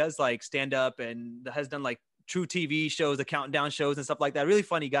 and he does like stand up and has done like true TV shows, the countdown shows and stuff like that. Really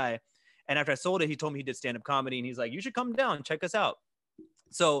funny guy. And after I sold it, he told me he did stand up comedy, and he's like, "You should come down, check us out."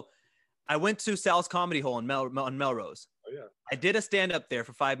 So I went to Sal's Comedy Hole on Melrose. Oh, yeah. I did a stand up there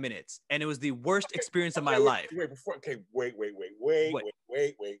for 5 minutes, and it was the worst experience of my life. Wait.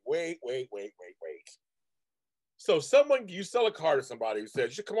 So you sell a car to somebody who says,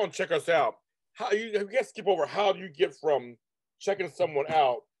 "You should come on, check us out." How you got to skip over? How do you get from checking someone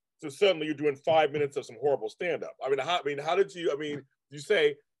out to suddenly you're doing 5 minutes of some horrible stand up? How did you? You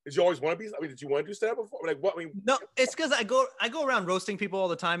say, did you always want to be? Did you want to do stand up before? Like what? No, it's because I go around roasting people all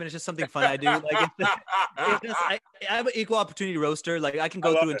the time, and it's just something fun I do. Like I have an equal opportunity roaster. Like I can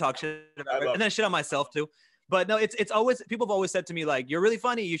go through and talk shit about it, and then shit on myself too. But no, it's always, people have always said to me, like, "You're really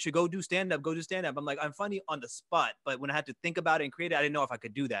funny. You should go do stand up. Go do stand up." I'm like, I'm funny on the spot, but when I had to think about it and create it, I didn't know if I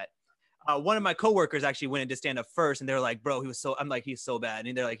could do that. One of my coworkers actually went and did stand up first, and they're like, "Bro, I'm like, he's so bad,"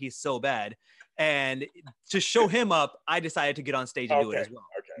 and they're like, "He's so bad." And to show him up, I decided to get on stage and do it as well.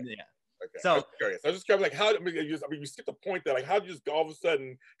 Okay. Yeah. Okay. So I was curious. I was just curious, like, how? You skipped the point that, like, how did you just all of a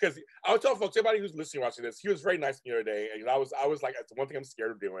sudden? Because I would tell folks, everybody who's listening, watching this, he was very nice to me the other day, and I was like, that's one thing I'm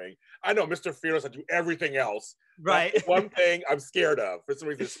scared of doing. I know Mr. Fearless, I do everything else. Right. That's one thing I'm scared of for some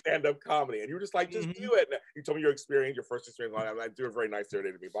reason, stand-up comedy, and you were just like, just do it. And you told me your experience, your first experience on it. I do it very nice the other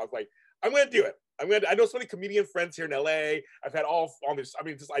day to me, but I was like, I'm going to do it. I know so many comedian friends here in LA. I've had all on this. I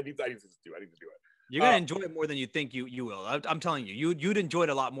need to do it. You're gonna enjoy it more than you think you will. I'm telling you, you'd enjoy it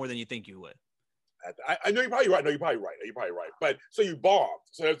a lot more than you think you would. I know you're probably right. No, you're probably right. But so you bombed.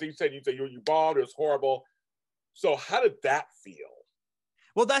 So as you said you bombed. It was horrible. So how did that feel?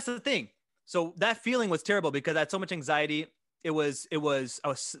 Well, that's the thing. So that feeling was terrible because I had so much anxiety. I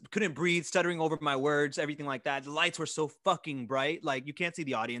couldn't breathe, stuttering over my words, everything like that. The lights were so fucking bright, like you can't see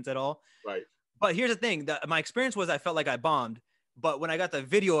the audience at all. Right. But here's the thing: my experience was I felt like I bombed. But when I got the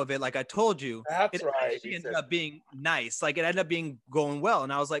video of it, like I told you, it ended up being nice. Like it ended up being going well.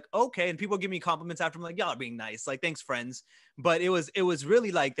 And I was like, okay. And people give me compliments after. I'm like, y'all are being nice. Like, thanks, friends. But it was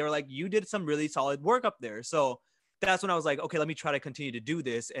really like, they were like, you did some really solid work up there. So that's when I was like, okay, let me try to continue to do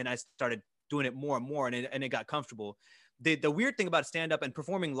this. And I started doing it more and more, and it got comfortable. The weird thing about stand-up and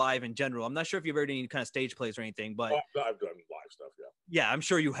performing live in general, I'm not sure if you've ever done any kind of stage plays or anything, but I've done live stuff, yeah. Yeah, I'm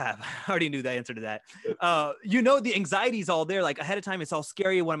sure you have. I already knew the answer to that. The anxiety is all there. Like ahead of time, it's all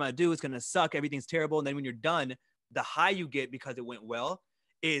scary. What am I gonna do? It's gonna suck. Everything's terrible. And then when you're done, the high you get because it went well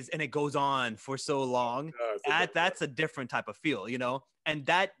and it goes on for so long. That's a different type of feel, And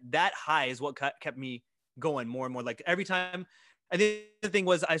that high is what kept me going more and more. Like every time. I think the thing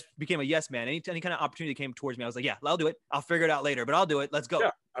was I became a yes man. Any kind of opportunity came towards me, I was like, yeah, I'll do it. I'll figure it out later, but I'll do it. Let's go.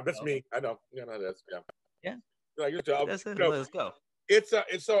 Yeah, that's me. I know. Yeah, no, that's yeah. Like your job. That's it. Let's go. It's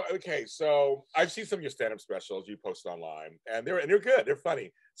so okay. So I've seen some of your stand-up specials you post online, and they're good. They're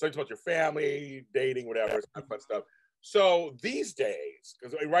funny. So it's about your family, dating, whatever, it's fun stuff. So these days,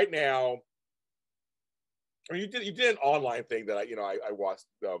 because right now, I mean, you did an online thing that I watched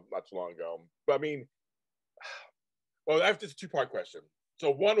not too long ago. But I mean. Well, I have this two-part question. So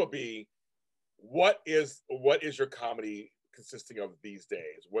one will be, what is your comedy consisting of these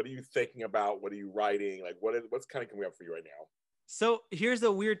days? What are you thinking about? What are you writing? Like, what's kind of coming up for you right now? So here's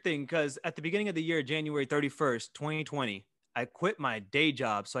the weird thing, because at the beginning of the year, January 31st, 2020, I quit my day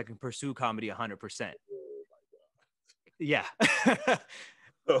job so I can pursue comedy 100%. Oh my God.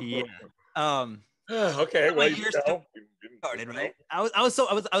 Yeah. Yeah. Okay. Well, started, right? I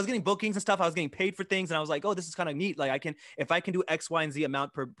was getting bookings and stuff. I was getting paid for things, and I was like, oh, this is kind of neat. Like if I can do X, Y, and Z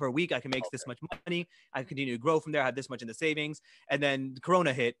amount per week, I can make this much money. I can continue to grow from there. I have this much in the savings. And then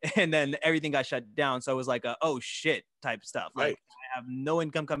Corona hit, and then everything got shut down. So it was like oh shit type stuff. Like I have no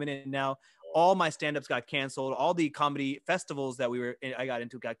income coming in now. All my stand-ups got canceled. All the comedy festivals that I got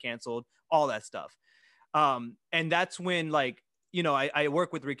into got canceled. All that stuff. And that's when I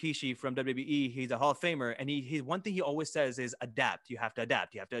work with Rikishi from WWE. He's a Hall of Famer. And he one thing he always says is adapt. You have to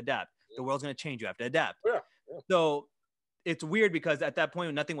adapt. You have to adapt. The world's going to change. You have to adapt. Yeah. So it's weird because at that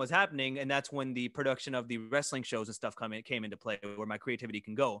point, nothing was happening. And that's when the production of the wrestling shows and stuff came into play, where my creativity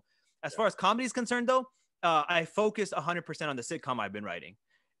can go. As far as comedy is concerned, though, I focus 100% on the sitcom I've been writing.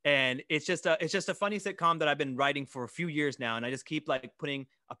 And it's just a funny sitcom that I've been writing for a few years now. And I just keep putting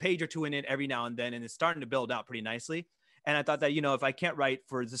a page or two in it every now and then. And it's starting to build out pretty nicely. And I thought that, if I can't write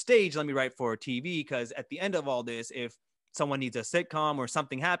for the stage, let me write for TV, because at the end of all this, if someone needs a sitcom or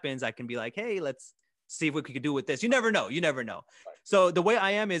something happens, I can be like, hey, let's see if we could do with this. You never know. So the way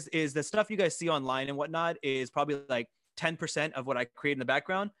I am is the stuff you guys see online and whatnot is probably 10% of what I create in the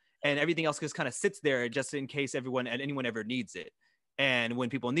background. and everything else just kind of sits there just in case anyone ever needs it. And when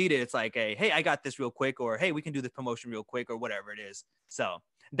people need it, it's like, hey, I got this real quick, or hey, we can do this promotion real quick, or whatever it is. So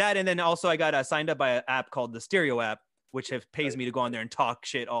that, and then also I got signed up by an app called the Stereo app, which pays me to go on there and talk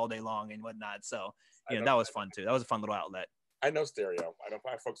shit all day long and whatnot. So that was fun too. That was a fun little outlet. I know Stereo. I know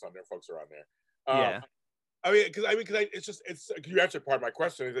 5 folks on there. Folks are on there. Yeah. Because you answered part of my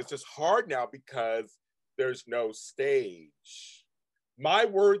question. It's just hard now because there's no stage. My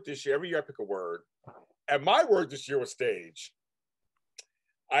word this year, every year I pick a word, and my word this year was stage.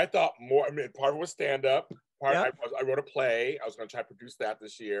 I thought more. I mean, part of it was stand up. I wrote a play. I was going to try to produce that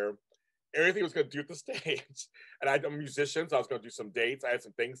this year. Everything was going to do at the stage, and I'm a musician, so I was going to do some dates. I had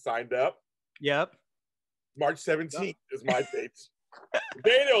some things signed up. Yep. March 17th is my date. The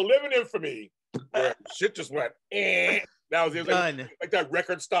day they're living in for me. Where shit just went. That was it. Like that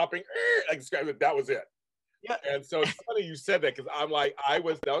record stopping. That was it. Yeah. And so it's funny you said that because I'm like, that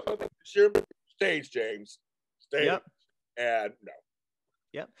was sure stage, James. Stage. Yep. And no.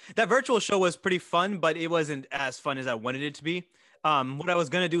 Yeah. That virtual show was pretty fun, but it wasn't as fun as I wanted it to be. What I was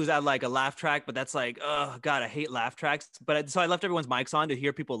gonna do is add like a laugh track, but that's like, oh god, I hate laugh tracks. So I left everyone's mics on to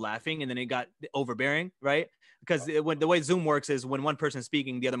hear people laughing, and then it got overbearing, right? Because when the way Zoom works is when one person's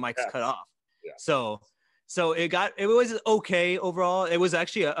speaking, the other mic's cut off. Yeah. So it was okay overall. It was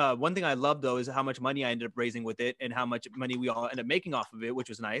actually one thing I loved though is how much money I ended up raising with it and how much money we all ended up making off of it, which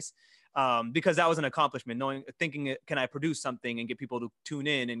was nice. Because that was an accomplishment, thinking, can I produce something and get people to tune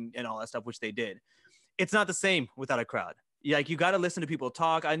in and all that stuff, which they did. It's not the same without a crowd. Like you got to listen to people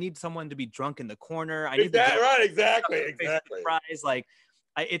talk. I need someone to be drunk in the corner. I need exactly. Fries. Like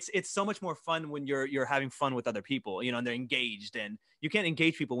it's so much more fun when you're having fun with other people, and they're engaged, and you can't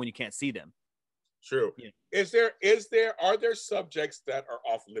engage people when you can't see them. True. Yeah. Are there subjects that are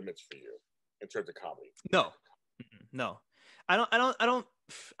off limits for you in terms of comedy? No. I don't.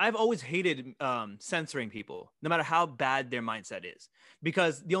 I've always hated censoring people, no matter how bad their mindset is,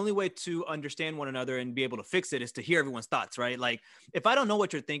 because the only way to understand one another and be able to fix it is to hear everyone's thoughts, right? Like if I don't know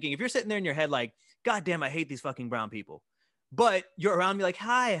what you're thinking, if you're sitting there in your head like, God damn, I hate these fucking brown people, but you're around me like,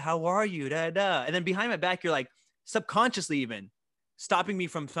 hi, how are you? And then behind my back, you're like subconsciously even stopping me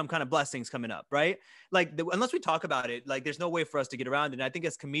from some kind of blessings coming up, right? Like unless we talk about it, like there's no way for us to get around it. And I think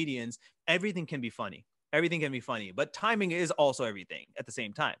as comedians, everything can be funny. Everything can be funny, but timing is also everything at the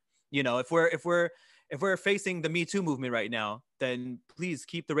same time. If we're facing the Me Too movement right now, then please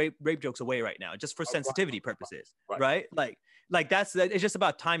keep the rape jokes away right now, just for sensitivity purposes, right? Like that's it's just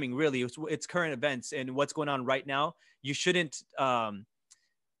about timing, really. It's current events and what's going on right now. You shouldn't not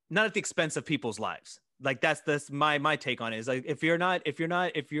at the expense of people's lives. Like that's my take on it. Is like if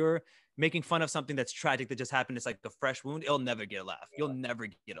you're making fun of something that's tragic that just happened, it's like a fresh wound. It'll never get a laugh. You'll never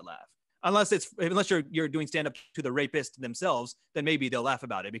get a laugh. Unless you're doing stand up to the rapist themselves, then maybe they'll laugh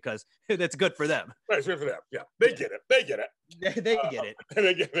about it because that's good for them. Right, it's good for them. Yeah, they get it. They get it. They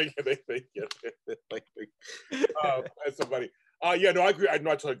get it. They get it. That's so funny. Yeah, no, I agree. I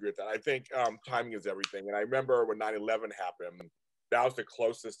totally agree with that. I think timing is everything. And I remember when 9/11 happened, that was the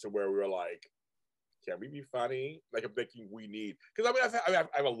closest to where we were like, can we be funny? Like I'm thinking we need, because I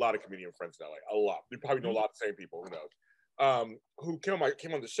have a lot of comedian friends now, like a lot. You probably know a lot of the same people. Who knows? Who came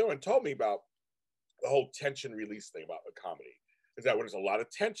on the show and told me about the whole tension release thing about the comedy. Is that when there's a lot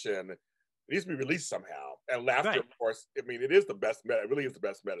of tension, it needs to be released somehow. And laughter, right. Of course, I mean, it is the best. It really is the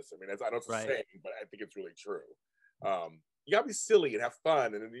best medicine. I mean, I know it's a saying, but I think it's really true. You gotta be silly and have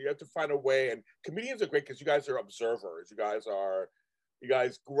fun, and then you have to find a way. And comedians are great because you guys are observers. You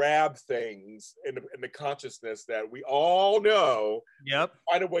guys grab things in the consciousness that we all know. Yep.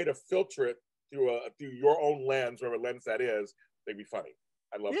 Find a way to filter it through your own lens, whatever lens that is. They'd be funny.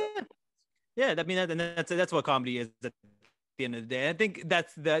 I love that. Yeah, I mean, that's what comedy is at the end of the day. I think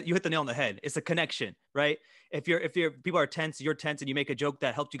you hit the nail on the head. It's a connection, right? If people are tense, you're tense, and you make a joke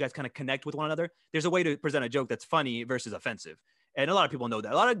that helps you guys kind of connect with one another, there's a way to present a joke that's funny versus offensive. And a lot of people know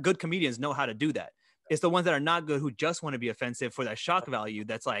that. A lot of good comedians know how to do that. It's the ones that are not good who just want to be offensive for that shock value.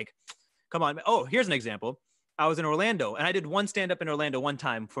 That's like, come on. Oh, here's an example. I was in Orlando and I did one stand-up in Orlando one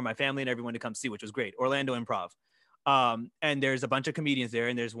time for my family and everyone to come see, which was great. Orlando Improv. And there's a bunch of comedians there,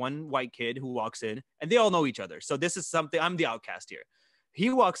 and there's one white kid who walks in, and they all know each other. So this is something, I'm the outcast here.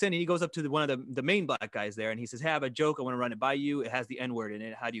 He walks in and he goes up to one of the main black guys there, and he says, hey, I have a joke. I want to run it by you. It has the N-word in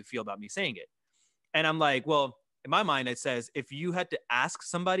it. How do you feel about me saying it? And I'm like, well, in my mind, it says, if you had to ask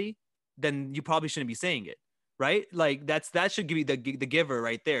somebody, then you probably shouldn't be saying it. Right? Like that should give you the giver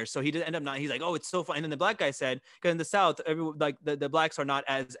right there. So he did end up not, he's like, oh, it's so fun. And then the black guy said, because in the South, like the blacks are not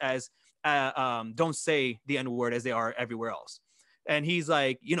as don't say the N-word as they are everywhere else. And he's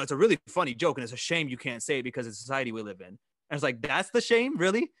like, it's a really funny joke, and it's a shame you can't say it because of the society we live in. And it's like, that's the shame,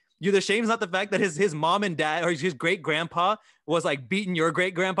 really? The shame's not the fact that his mom and dad or his great grandpa was like beating your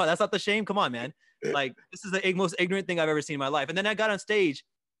great grandpa. That's not the shame. Come on, man. Like, this is the most ignorant thing I've ever seen in my life. And then I got on stage.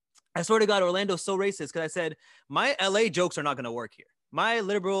 I swear to God, Orlando's so racist because I said, my LA jokes are not going to work here. My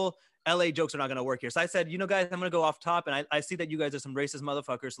liberal LA jokes are not going to work here. So I said, guys, I'm going to go off top. And I see that you guys are some racist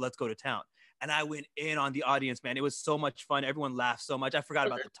motherfuckers. So let's go to town. And I went in on the audience, man. It was so much fun. Everyone laughed so much. I forgot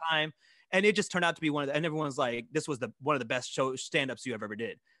about the time. And it just turned out to be and everyone's like, this was one of the best stand-ups you ever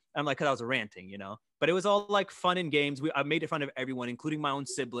did. I'm like, because I was ranting, but it was all like fun and games. I made fun of everyone, including my own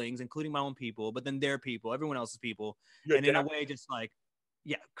siblings, including my own people, but then their people, everyone else's people. And in a way, just like,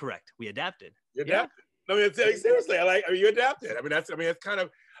 yeah, correct. We adapted. You adapted. Yeah. I mean, seriously, you adapted. It's kind of,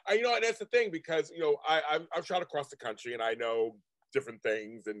 and that's the thing because, I've shot across the country and I know different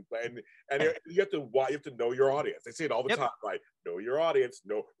things and you have to know your audience. They say it all the time, like, know your audience,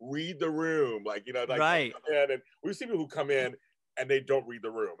 read the room. Like, right. And we see people who come in and they don't read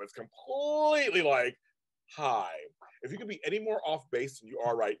the room. It's completely like, hi. If you could be any more off base than you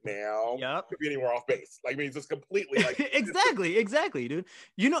are right now, you could be any more off base. Like, it's just completely like exactly, dude.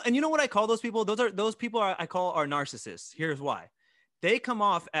 You know what I call those people? Those people I call are narcissists. Here's why. They come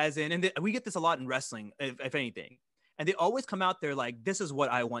off as and we get this a lot in wrestling, if anything. And they always come out there like, this is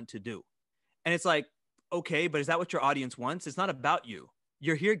what I want to do. And it's like, okay, but is that what your audience wants? It's not about you.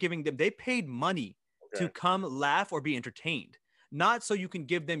 You're here giving them, they paid money to come laugh or be entertained, not so you can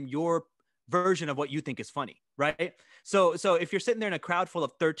give them your version of what you think is funny, right? So if you're sitting there in a crowd full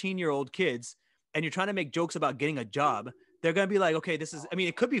of 13-year-old kids and you're trying to make jokes about getting a job, they're going to be like, okay,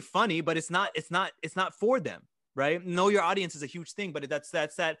 it could be funny, but it's not for them. Right? Know your audience is a huge thing, but that's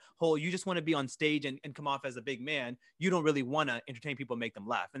that whole, you just want to be on stage and come off as a big man. You don't really want to entertain people and make them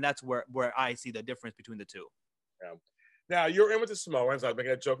laugh. And that's where I see the difference between the two. Yeah. Now, you're in with the Samoans. I was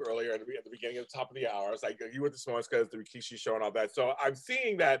making a joke earlier at the beginning of the top of the hour. It's like, you with the Samoans because the Rikishi show and all that. So I'm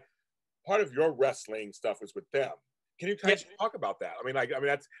seeing that part of your wrestling stuff is with them. Can you talk about that?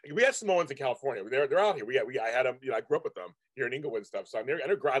 That's, we have Samoans in California. They're out here. I had them. I grew up with them here in Inglewood and stuff. So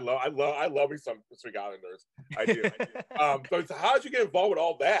I love me some Pacific Islanders. I do. So how did you get involved with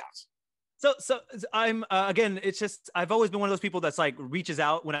all that? So I'm again. It's just I've always been one of those people that's like reaches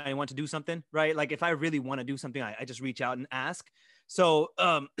out when I want to do something, right? Like if I really want to do something, I just reach out and ask. So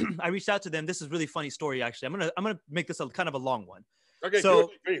I reached out to them. This is a really funny story, actually. I'm gonna make this a kind of a long one. Okay.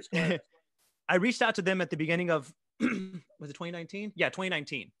 So please, I reached out to them at the beginning of. Was it 2019? Yeah,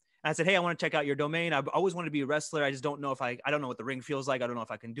 2019. And I said, hey, I want to check out your domain. I've always wanted to be a wrestler. I just don't know if I don't know what the ring feels like. I don't know if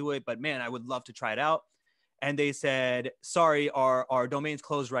I can do it, but man, I would love to try it out. And they said, sorry, our domain's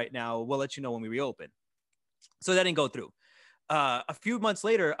closed right now. We'll let you know when we reopen. So that didn't go through. A few months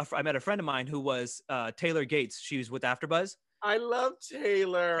later, I met a friend of mine who was Taylor Gates. She was with AfterBuzz. I love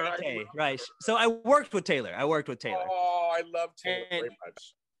Taylor. Okay, right. So I worked with Taylor. Oh, I love Taylor very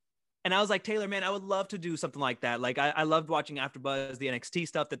much. And I was like, Taylor, man, I would love to do something like that. Like I loved watching AfterBuzz, the NXT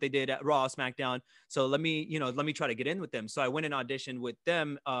stuff that they did at Raw, SmackDown. So let me try to get in with them. So I went and auditioned with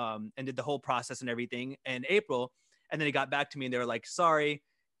them and did the whole process and everything in April. And then they got back to me and they were like, sorry,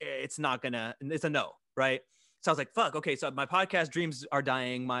 it's a no, right? So I was like, fuck, okay. So my podcast dreams are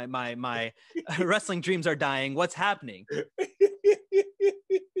dying. My wrestling dreams are dying. What's happening?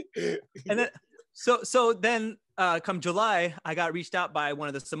 And then So then come July, I got reached out by one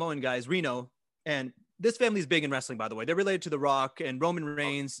of the Samoan guys, Reno, and this family's big in wrestling, by the way. They're related to The Rock and Roman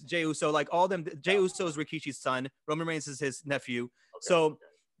Reigns, Jey Uso, like all them. Jey Uso is Rikishi's son. Roman Reigns is his nephew. So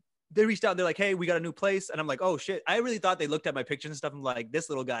they reached out. They're like, hey, we got a new place. And I'm like, oh, shit. I really thought they looked at my pictures and stuff. I'm like, this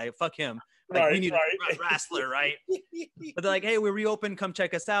little guy, fuck him. Like, we need a wrestler, right? But they're like, hey, we're reopened. Come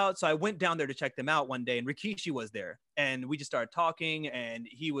check us out. So I went down there to check them out one day, and Rikishi was there. And we just started talking, and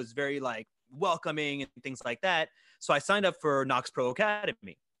he was very, like, welcoming and things like that. So I signed up for Knox Pro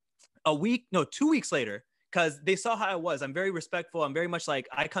Academy. 2 weeks later, because they saw how I was. I'm very respectful. I'm very much like,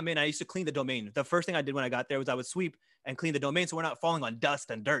 I come in, I used to clean the domain. The first thing I did when I got there was I would sweep and clean the domain so we're not falling on dust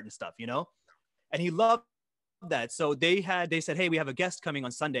and dirt and stuff, And he loved that. So they said, hey, we have a guest coming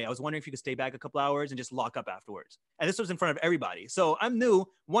on Sunday. I was wondering if you could stay back a couple hours and just lock up afterwards. And this was in front of everybody. So I'm new,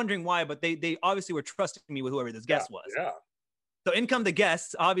 wondering why, but they obviously were trusting me with whoever this guest was. Yeah. So in come the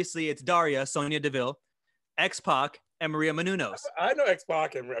guests. Obviously, it's Daria, Sonya Deville, X-Pac, and Maria Menounos. I know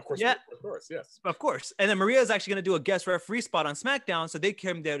X-Pac, and of course, yes. Of course. And then Maria is actually going to do a guest referee spot on SmackDown, so they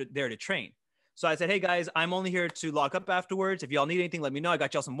came there to train. So I said, hey, guys, I'm only here to lock up afterwards. If y'all need anything, let me know. I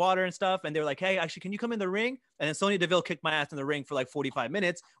got y'all some water and stuff. And they were like, hey, actually, can you come in the ring? And then Sonya Deville kicked my ass in the ring for like 45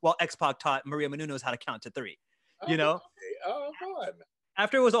 minutes while X-Pac taught Maria Menounos how to count to 3. Oh, fun.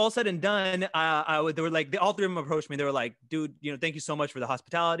 After it was all said and done, they were like, all three of them approached me. They were like, dude, thank you so much for the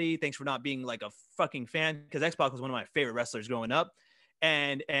hospitality. Thanks for not being like a fucking fan. Because X-Pac was one of my favorite wrestlers growing up.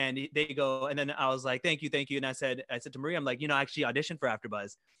 And they go, and then I was like, thank you. And I said to Maria, I'm like, I actually auditioned for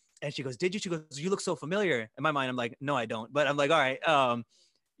AfterBuzz. And she goes, did you? She goes, you look so familiar. In my mind, I'm like, no, I don't. But I'm like, all right, I'm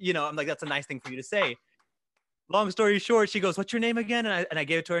like, that's a nice thing for you to say. Long story short, she goes, what's your name again? And I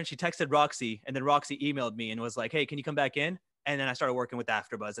gave it to her, and she texted Roxy, and then Roxy emailed me and was like, hey, can you come back in? And then I started working with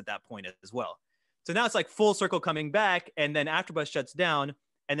AfterBuzz at that point as well. So now it's like full circle coming back, and then AfterBuzz shuts down,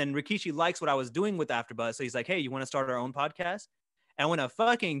 and then Rikishi likes what I was doing with AfterBuzz, so he's like, hey, you want to start our own podcast? And when a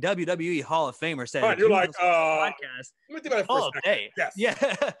fucking WWE Hall of Famer said, you're like, podcast, let me think about it for all a second. day. Yes. Yeah.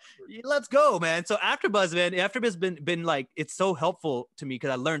 Let's go, man. So AfterBuzz, man, AfterBuzz been like, it's so helpful to me because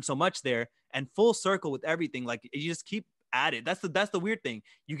I learned so much there, and full circle with everything. Like, you just keep at it. That's the weird thing.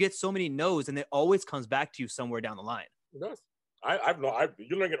 You get so many no's, and it always comes back to you somewhere down the line. It does.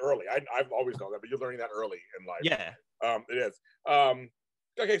 You're learning it early. I've always known that, but you're learning that early in life. Yeah. It is.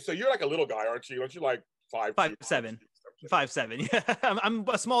 Okay, so you're like a little guy, aren't you? Aren't you like 5'7"? 5'7". Yeah, I'm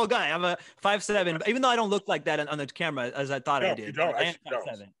a small guy. I'm a 5'7", even though I don't look like that on the camera as I thought I did. You don't. I am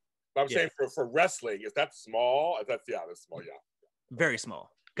 5'7". But I'm saying for wrestling, is that small? That's small. Yeah. Very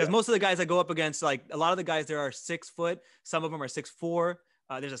small. Because most of the guys I go up against, like a lot of the guys there are 6 foot. Some of them are 6'4".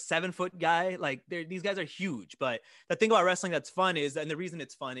 There's a 7 foot guy. Like these guys are huge. But the thing about wrestling that's fun is, and the reason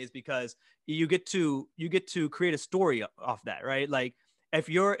it's fun is because you get to create a story off that, right? Like if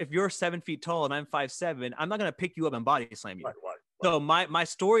you're 7 feet tall and I'm 5'7", I'm not gonna pick you up and body slam you. Right. So my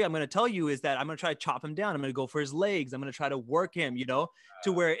story I'm gonna tell you is that I'm gonna try to chop him down. I'm gonna go for his legs. I'm gonna try to work him,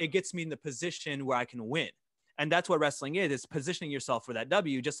 to where it gets me in the position where I can win. And that's what wrestling is positioning yourself for that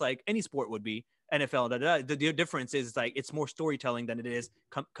W, just like any sport would be. NFL, the difference is like it's more storytelling than it is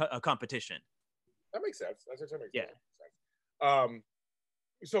a competition. That makes sense. That makes sense.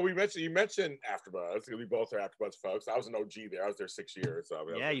 So you mentioned AfterBuzz. We both are AfterBuzz folks. I was an OG there. I was there 6 years. So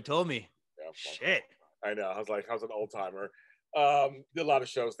you told me. Yeah, shit. I know. I was an old timer. Did a lot of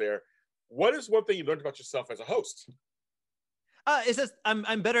shows there. What is one thing you learned about yourself as a host? It's just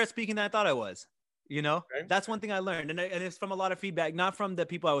I'm better at speaking than I thought I was. Okay. That's one thing I learned. And it's from a lot of feedback, not from the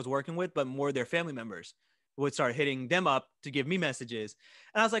people I was working with, but more their family members would start hitting them up to give me messages.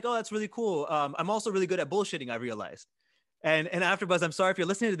 And I was like, oh, that's really cool. I'm also really good at bullshitting, I realized. And AfterBuzz, I'm sorry if you're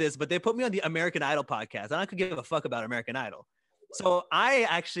listening to this, but they put me on the American Idol podcast, and I could give a fuck about American Idol. So I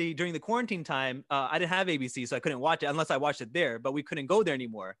actually, during the quarantine time, I didn't have ABC, so I couldn't watch it unless I watched it there, but we couldn't go there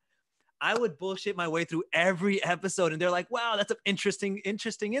anymore. I would bullshit my way through every episode, and they're like, wow, that's an interesting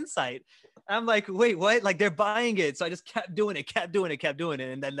insight. I'm like, wait, what? Like, they're buying it. So I just kept doing it.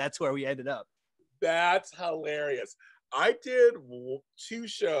 And then that's where we ended up. That's hilarious. I did 2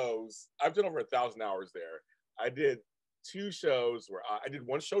 shows. I've done over 1,000 hours there. I did 2 shows where I did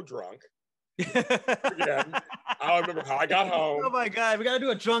 1 show drunk. Again, I don't remember how I got home. Oh my God. We got to do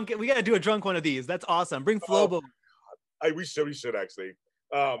a drunk one of these. That's awesome. Bring Flobo. We should actually.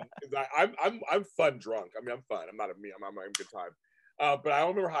 I'm fun drunk. I mean, I'm fun. I'm not a me. I'm having a good time. But I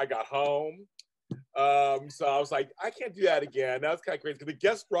don't remember how I got home. So I was like, I can't do that again. That was kind of crazy because the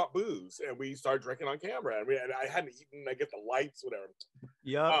guests brought booze and we started drinking on camera. And I hadn't eaten. I get the lights, whatever.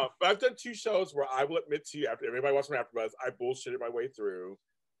 Yeah. But I've done 2 shows where I will admit to you, after everybody watched my AfterBuzz, I bullshitted my way through.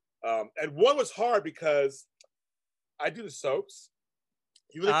 And one was hard because I do the soaps.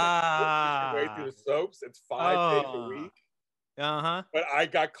 You really can't your way through the soaps. It's 5 days a week. But I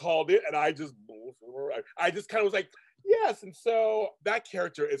got called in, and I just kind of was like, yes. And so that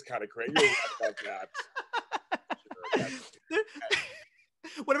character is kind of crazy. You're right about that.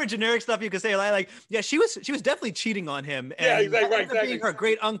 Whatever generic stuff you could say, like, yeah, she was definitely cheating on him. And yeah, exactly. Being her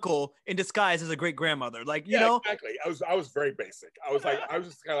great uncle in disguise as a great grandmother, like you know. Exactly. I was very basic. I was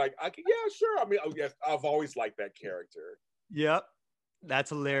just kind of like, yeah, sure. I mean, yes, I've always liked that character. Yep, that's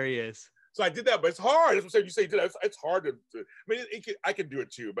hilarious. So I did that, but it's hard. As you say, it's hard to I mean, I can do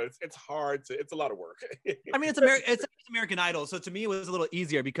it too, but it's hard to. It's a lot of work. I mean, it's American Idol, so to me it was a little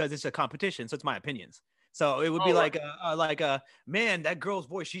easier because it's a competition. So it's my opinions. So it would be like man, that girl's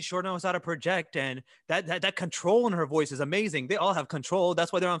voice, she sure knows how to project, and that control in her voice is amazing. They all have control.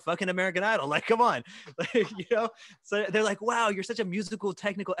 That's why they're on fucking American Idol. Like, come on, So they're like, wow, you're such a musical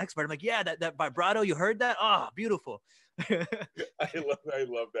technical expert. I'm like, yeah, that vibrato, you heard that? Oh, beautiful. I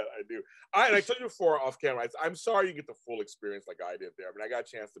love that. I do. I told you before off camera, I'm sorry you get the full experience like I did there. I mean, I got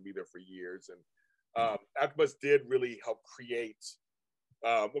a chance to be there for years, and AfterBuzz did really help create.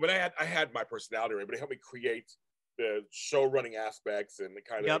 I mean, I had my personality, right, but it helped me create the show running aspects and the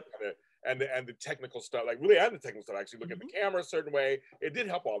kind of and the technical stuff. Like really, and the technical stuff. Actually, look at the camera a certain way. It did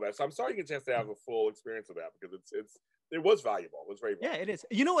help all that. So I'm sorry you get a chance to have a full experience of that because it was valuable. It was very valuable. Yeah, it is.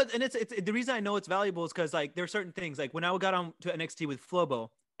 You know what? And it's the reason I know it's valuable is because like there are certain things like when I got on to NXT with Flobo,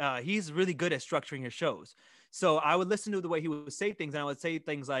 he's really good at structuring his shows. So I would listen to the way he would say things, and I would say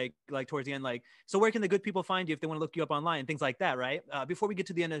things like towards the end, like, so where can the good people find you if they want to look you up online, things like that, right? Before we get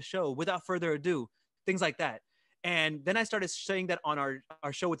to the end of the show, without further ado, things like that. And then I started saying that on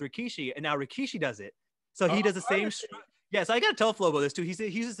our show with Rikishi, and now Rikishi does it. So he does the same. Yeah, so I got to tell Flo about this too. He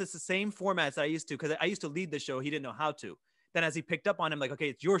uses the same formats that I used to, because I used to lead the show. He didn't know how to. Then as he picked up on him, like, okay,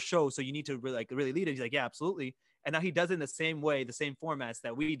 it's your show, so you need to really lead it. He's like, yeah, absolutely. And now he does it in the same way, the same formats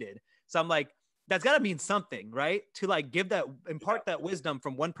that we did. So I'm like, that's got to mean something, right? To like impart that wisdom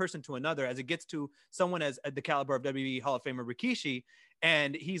from one person to another as it gets to someone as at the caliber of WWE Hall of Famer Rikishi,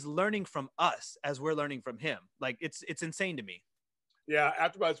 and he's learning from us as we're learning from him. Like it's insane to me. Yeah,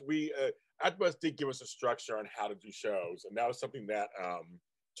 AfterBuzz did give us a structure on how to do shows, and that was something that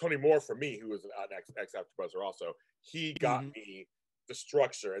Tony Moore, for me, who was an ex-AfterBuzzer also, he got me the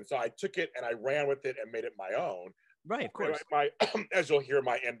structure, and so I took it and I ran with it and made it my own. Right, of course. As you'll hear,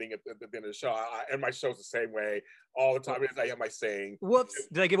 my ending at the end of the show, and my show's the same way all the time. I have my saying. Whoops!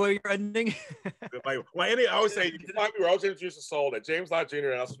 Did I give away your ending? my ending, I always say, you can find me where I was introduced to Soul, that James Lott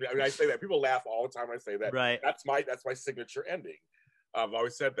Jr. and I say that. People laugh all the time when I say that. Right. That's my signature ending. I've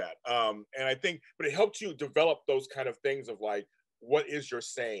always said that. And I think, but it helped you develop those kind of things of like, what is your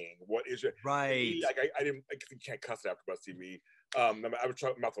saying? What is your right? Like I can't cuss at AfterBuzz TV. I'm a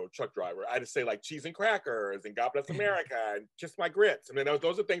truck driver. I had to say like cheese and crackers and God bless America and kiss my grits. I mean,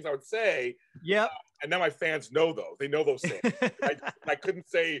 those are things I would say. Yeah. And now my fans know those. They know those things. I couldn't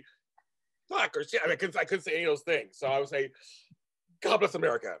say fuck or shit. I couldn't say any of those things. So I would say, God bless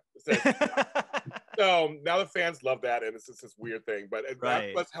America. So now the fans love that, and it's just this weird thing. But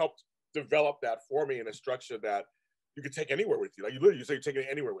AfterBuzz helped develop that for me in a structure that you could take anywhere with you. Like you say you're taking it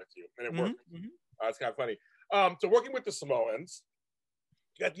anywhere with you, and it worked. It's kind of funny. So working with the Samoans,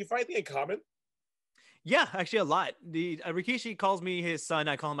 do you find anything in common? Yeah, actually a lot. Rikishi calls me his son.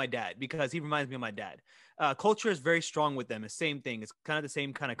 I call him my dad because he reminds me of my dad. Culture is very strong with them. The same thing. It's kind of the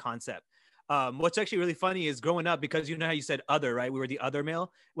same kind of concept. What's actually really funny is growing up, because you know how you said other, right? We were the other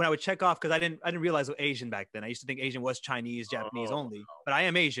male. When I would check off, because I didn't realize what Asian back then. I used to think Asian was Chinese, Japanese only, but I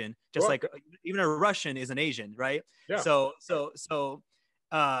am Asian, just like even a Russian is an Asian, right? Yeah. So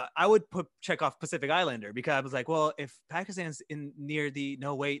I would check off Pacific Islander, because I was like, well, if Pakistan's near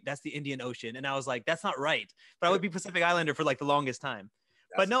that's the Indian Ocean, and I was like, that's not right. But I would be Pacific Islander for like the longest time.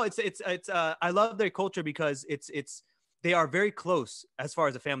 But no, it's I love their culture because they are very close as far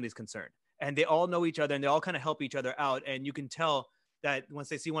as the family is concerned. And they all know each other, and they all kind of help each other out. And you can tell that once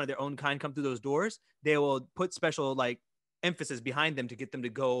they see one of their own kind come through those doors, they will put special like emphasis behind them to get them to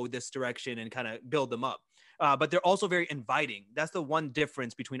go this direction and kind of build them up. But they're also very inviting. That's the one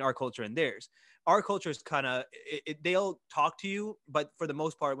difference between our culture and theirs. Our culture is kind of, they'll talk to you, but for the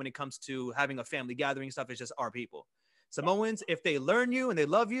most part, when it comes to having a family gathering stuff, it's just our people. Samoans, if they learn you and they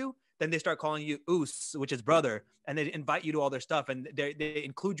love you, then they start calling you Us, which is brother, and they invite you to all their stuff, and they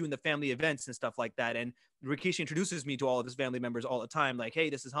include you in the family events and stuff like that. And Rikishi introduces me to all of his family members all the time, like, hey,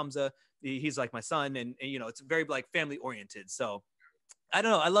 this is Humza. He's like my son, and you know, it's very like family oriented. So I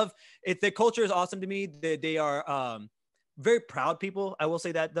don't know. I love it. The culture is awesome to me. They are very proud people. I will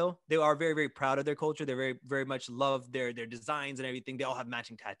say that though. They are very, very proud of their culture. They very, very much love their designs and everything. They all have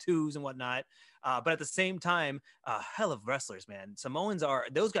matching tattoos and whatnot. But at the same time, hell of wrestlers, man.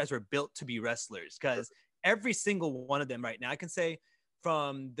 Those guys were built to be wrestlers, because every single one of them right now, I can say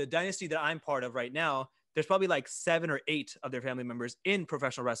from the dynasty that I'm part of right now, there's probably like 7 or 8 of their family members in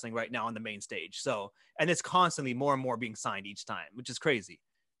professional wrestling right now on the main stage. So, and it's constantly more and more being signed each time, which is crazy.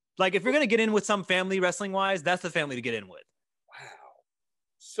 Like if you're going to get in with some family wrestling wise, that's the family to get in with. Wow.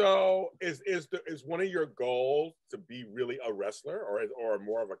 So is one of your goals to be really a wrestler, or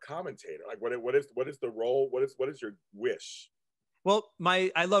more of a commentator? Like what is the role? What is your wish? Well,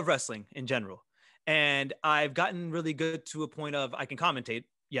 I love wrestling in general, and I've gotten really good to a point of I can commentate.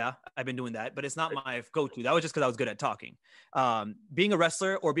 Yeah, I've been doing that, but it's not my go-to. That was just because I was good at talking. Being a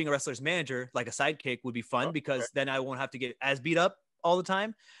wrestler or being a wrestler's manager, like a sidekick, would be fun because then I won't have to get as beat up all the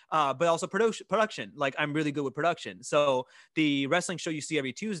time, but also production. Like I'm really good with production. So the wrestling show you see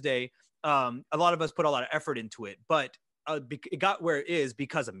every Tuesday, a lot of us put a lot of effort into it, but it got where it is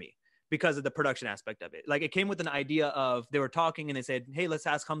because of me, because of the production aspect of it. Like it came with an idea of, they were talking and they said, hey, let's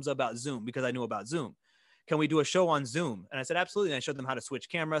ask Humza about Zoom, because I knew about Zoom. Can we do a show on Zoom? And I said, absolutely. And I showed them how to switch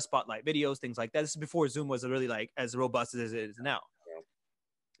cameras, spotlight videos, things like that. This is before Zoom was really like as robust as it is now.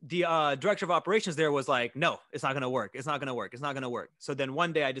 The director of operations there was like, no, it's not going to work. It's not going to work. It's not going to work. So then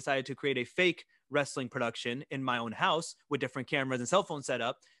one day I decided to create a fake wrestling production in my own house with different cameras and cell phone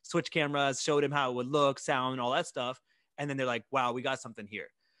setup, switch cameras, showed him how it would look, sound, all that stuff. And then they're like, wow, we got something here.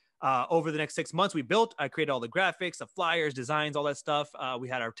 Over the next 6 months, I created all the graphics, the flyers, designs, all that stuff. We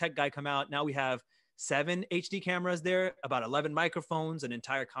had our tech guy come out. Now we have 7 HD cameras there, about 11 microphones, an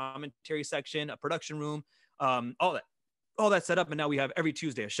entire commentary section, a production room, all that set up. And now we have every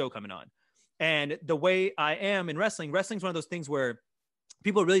Tuesday a show coming on. And the way I am in wrestling's one of those things where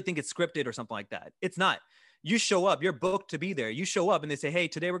people really think it's scripted or something like that. It's not. You show up, you're booked to be there. You show up and they say, hey,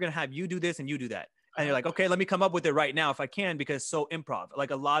 today we're going to have you do this and you do that. And you're like, okay, let me come up with it right now if I can, because it's so improv. Like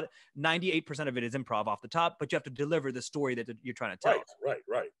 98% of it is improv off the top, but you have to deliver the story that you're trying to tell.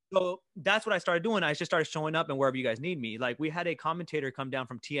 Right. So that's what I started doing. I just started showing up and wherever you guys need me. Like we had a commentator come down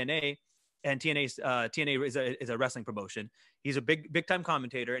from TNA, and TNA is a wrestling promotion. He's a big time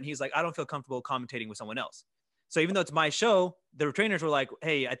commentator, and he's like, I don't feel comfortable commentating with someone else. So even though it's my show, the trainers were like,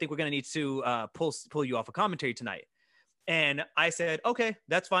 hey, I think we're gonna need to pull you off a commentary tonight. And I said, okay,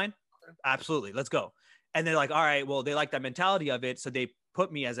 that's fine. Absolutely, let's go. And they're like, all right, well, they like that mentality of it, so they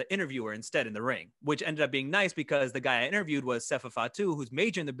put me as an interviewer instead in the ring, which ended up being nice because the guy I interviewed was Sefa Fatu, who's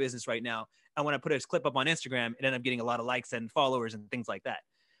major in the business right now. And when I put his clip up on Instagram, it ended up getting a lot of likes and followers and things like that.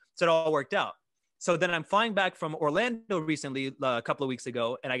 So it all worked out. So then I'm flying back from Orlando recently, a couple of weeks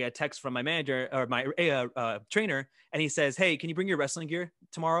ago, and I got a text from my manager or my trainer, and he says, hey, can you bring your wrestling gear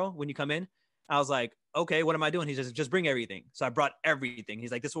tomorrow when you come in? I was like, okay, what am I doing? He says, just bring everything. So I brought everything.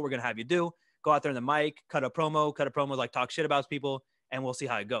 He's like, this is what we're going to have you do. Go out there in the mic, cut a promo, like talk shit about people, and we'll see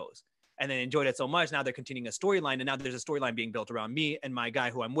how it goes. And then enjoyed it so much. Now they're continuing a storyline, and now there's a storyline being built around me and my guy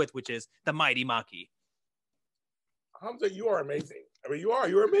who I'm with, which is the Mighty Maki. Humza, you are amazing. I mean,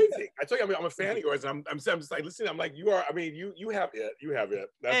 you're amazing. I tell you, I'm a fan of yours. And I'm just like, listen, I'm like, you are, I mean, you have it. You have it.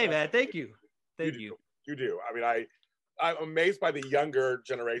 Hey, man, thank you. Thank you. You do. I mean, I'm amazed by the younger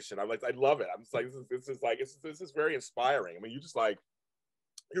generation. I love it. I'm just like, this is very inspiring. I mean, you just like,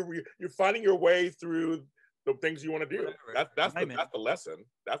 you're finding your way through the things you want to do. That's the lesson.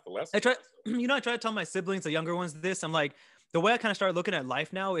 That's the lesson. I try to tell my siblings, the younger ones, this. I'm like, the way I kind of started looking at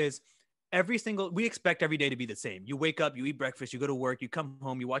life now is we expect every day to be the same. You wake up, you eat breakfast, you go to work, you come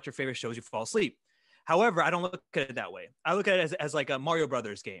home, you watch your favorite shows, you fall asleep. However, I don't look at it that way. I look at it as like a Mario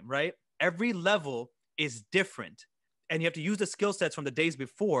Brothers game, right? Every level is different. And you have to use the skill sets from the days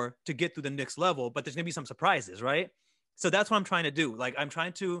before to get through the next level, but there's going to be some surprises, right? So that's what I'm trying to do. Like I'm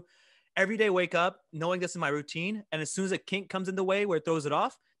trying to every day wake up knowing this is my routine. And as soon as a kink comes in the way where it throws it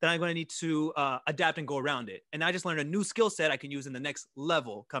off, then I'm going to need to adapt and go around it. And I just learned a new skill set I can use in the next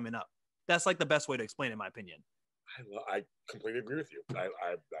level coming up. That's like the best way to explain it, in my opinion. I completely agree with you. I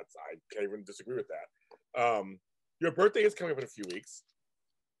can't even disagree with that. Your birthday is coming up in a few weeks.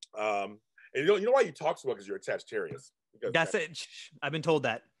 And you know why you talk so well? Because you're a Sagittarius. That's it. I've been told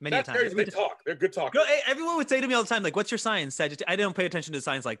that many times. They talk. They're good talkers. Everyone would say to me all the time, like, "What's your sign?" Sagittarius. I don't pay attention to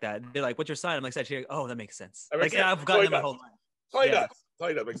signs like that. They're like, "What's your sign?" I'm like, Sagittarius. Oh, that makes sense. Like, I've forgotten it my whole life. Tell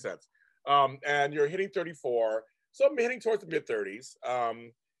you that makes sense. And you're hitting 34, so I'm hitting towards the mid 30s.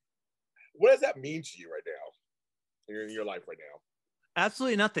 What does that mean to you right now in your life right now?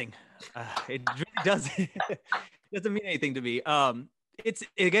 Absolutely nothing. It really doesn't. It doesn't mean anything to me.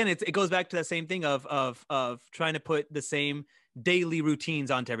 It goes back to that same thing of trying to put the same daily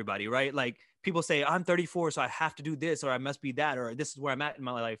routines onto everybody, right? Like people say, I'm 34, so I have to do this, or I must be that, or this is where I'm at in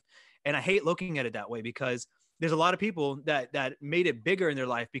my life. And I hate looking at it that way because there's a lot of people that made it bigger in their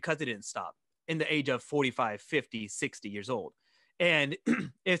life because they didn't stop in the age of 45, 50, 60 years old. And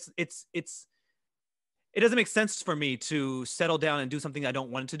it doesn't make sense for me to settle down and do something I don't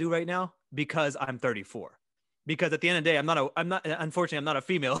want to do right now because I'm 34. Because at the end of the day, unfortunately, I'm not a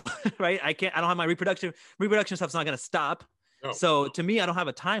female, right? I don't have my reproduction stuff's not going to stop. No. So to me, I don't have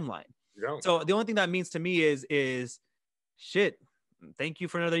a timeline. So the only thing that means to me is shit. Thank you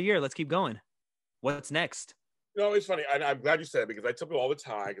for another year. Let's keep going. What's next? No, it's funny. And I'm glad you said it because I tell people all the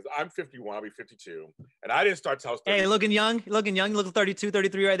time because I'm 51, I'll be 52. And I didn't start till I was 30. Hey, looking young, you look 32,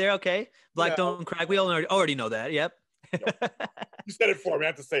 33 right there. Okay. Black don't crack. We already know that. Yep. No. You said it for me. I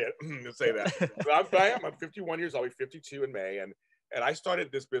have to say it. Say that. So I'm 51 years. I'll be 52 in May. And I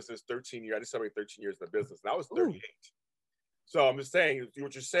started this business 13 years. I just celebrated 13 years in the business. And I was 38. Ooh. So I'm just saying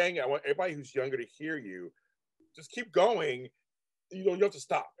what you're saying. I want everybody who's younger to hear you. Just keep going. You have to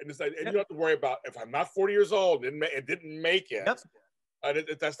stop. And it's like, and you don't have to worry about if I'm not 40 years old and didn't make it. Yep.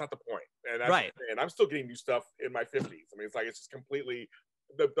 That's not the point. And right. And I'm still getting new stuff in my 50s. I mean, it's just completely.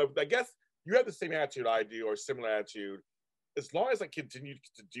 I guess you have the same attitude I do, or similar attitude. As long as I continue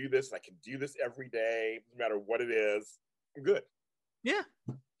to do this, I can do this every day, no matter what it is. I'm good. Yeah,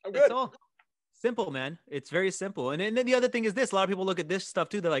 I'm good. It's all simple, man. It's very simple. And then the other thing is this: a lot of people look at this stuff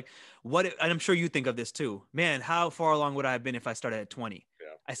too. They're like, "What?" And I'm sure you think of this too, man. How far along would I have been if I started at 20? Yeah.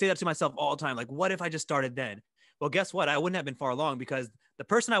 I say that to myself all the time. Like, what if I just started then? Well, guess what? I wouldn't have been far along because The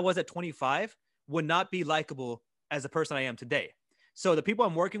person I was at 25 would not be likable as the person I am today. So the people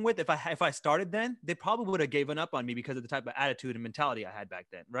I'm working with, if I started then, they probably would have given up on me because of the type of attitude and mentality I had back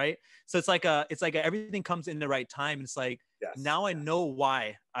then, right? So it's like everything comes in the right time. And it's like, now I know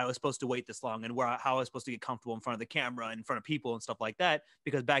why I was supposed to wait this long and how I was supposed to get comfortable in front of the camera and in front of people and stuff like that,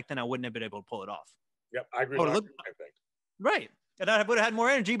 because back then I wouldn't have been able to pull it off. Yep, I agree. I think. Right. And I would have had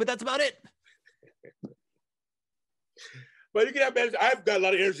more energy, but that's about it. But you can have energy. I've got a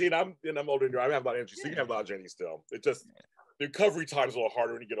lot of energy, and I'm older than you. I have a lot of energy, so you can have a lot of energy still. It just the recovery time is a little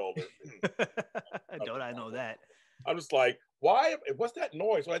harder when you get older. Don't I know that? I'm just like, why? What's that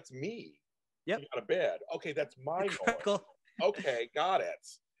noise? Well, that's me. Yep. Getting out of bed. Okay, that's my noise. Okay, got it.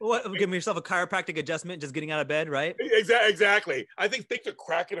 What? Give yourself a chiropractic adjustment, just getting out of bed, right? Exactly. I think things are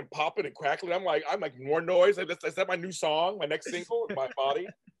cracking and popping and crackling. I'm like more noise. Is that my new song? My next single? My body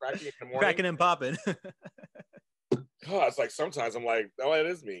cracking in the morning. Cracking and popping. God, it's like sometimes I'm like, oh, it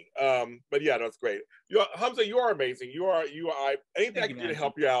is me. But yeah, no, it's great. Humza, you are amazing. You are. Anything I can do to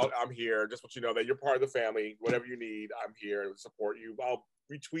help you out, I'm here. Just want you to know that you're part of the family. Whatever you need, I'm here to support you. I'll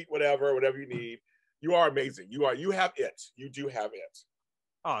retweet whatever you need. You are amazing. You have it. You do have it.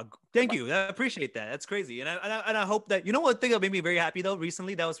 Oh, thank you. I appreciate that. That's crazy. And I hope that, you know, one thing that made me very happy though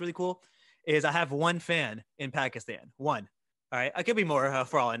recently that was really cool is I have one fan in Pakistan. One. All right. I could be more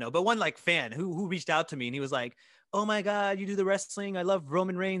for all I know, but one like fan who reached out to me and he was like, oh my God, you do the wrestling. I love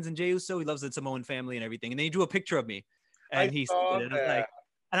Roman Reigns and Jey Uso. He loves the Samoan family and everything. And then he drew a picture of me and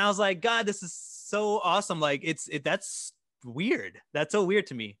I was like, God, this is so awesome. Like that's weird. That's so weird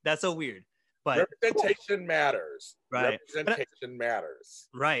to me. That's so weird. But representation matters. Right. Representation matters.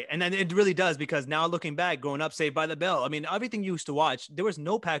 Right. And then it really does, because now looking back, growing up, Saved by the Bell, I mean, everything you used to watch, there was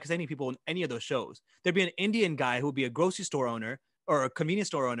no Pakistani people in any of those shows. There'd be an Indian guy who would be a grocery store owner or a convenience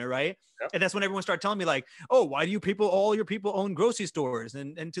store owner, right? Yep. And that's when everyone started telling me like, oh, why do all your people own grocery stores?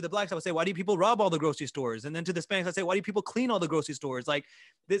 And to the blacks, I would say, why do people rob all the grocery stores? And then to the Hispanics, I'd say, why do people clean all the grocery stores? Like,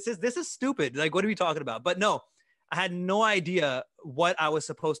 this is stupid. Like, what are we talking about? But no, I had no idea what I was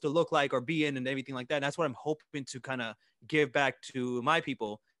supposed to look like or be in and everything like that. And that's what I'm hoping to kind of give back to my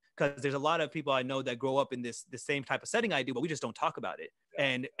people, because there's a lot of people I know that grow up in the same type of setting I do, but we just don't talk about it. Yeah.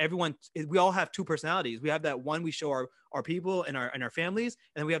 And we all have two personalities. We have that one we show our people and our families,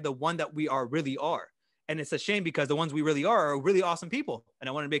 and then we have the one that we really are. And it's a shame because the ones we really are really awesome people. And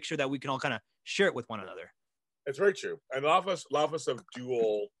I want to make sure that we can all kind of share it with one another. It's very true. And a lot of us have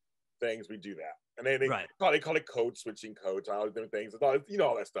dual things, we do that. And they call it code switching codes, all the different things. All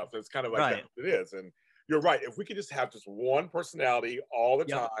that stuff. It's kind of like that it is. And you're right. If we could just have just one personality all the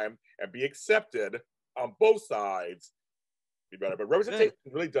time and be accepted on both sides, be better. But representation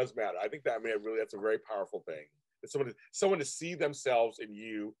really does matter. I think that's a very powerful thing. It's someone to see themselves in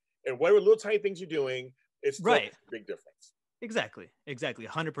you and whatever little tiny things you're doing, it's still a big difference. Exactly.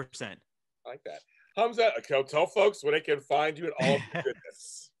 100%. I like that. Humza, tell folks where they can find you and all of your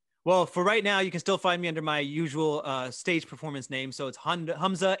goodness. Well, for right now, you can still find me under my usual stage performance name. So it's Humza,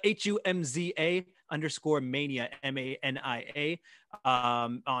 HUMZA _Mania, MANIA,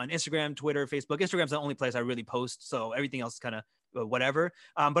 on Instagram, Twitter, Facebook. Instagram's the only place I really post. So everything else is kind of whatever.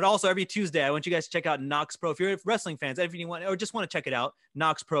 But also every Tuesday, I want you guys to check out Knox Pro. If you're wrestling fans, if you want, or just want to check it out,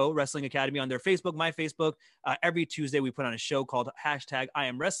 Knox Pro Wrestling Academy on their Facebook, my Facebook. Every Tuesday, we put on a show called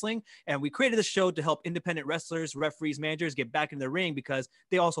 #IamWrestling. And we created this show to help independent wrestlers, referees, managers get back in the ring because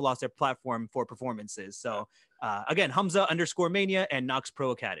they also lost their platform for performances. So again, Humza _Mania and Knox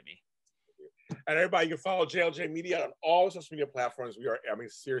Pro Academy. And everybody, you can follow JLJ Media on all social media platforms.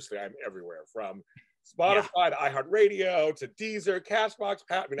 Seriously, I'm everywhere, from Spotify to iHeartRadio to Deezer, Castbox,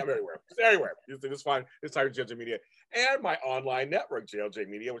 I'm everywhere. It's everywhere. Just find this type of JLJ Media. And my online network, JLJ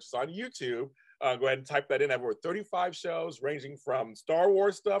Media, which is on YouTube. Go ahead and type that in. I have over 35 shows ranging from Star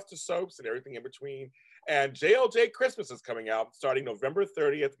Wars stuff to soaps and everything in between. And JLJ Christmas is coming out starting November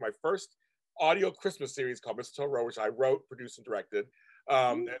 30th. My first audio Christmas series called Mistletoe Row, which I wrote, produced, and directed.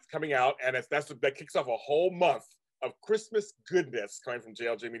 That's coming out, and that kicks off a whole month of Christmas goodness coming from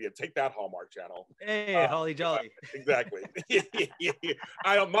JLJ Media. Take that, Hallmark Channel. Hey, holly jolly. Exactly.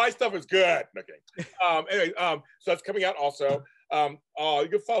 My stuff is good. Okay. Anyway, so that's coming out also. You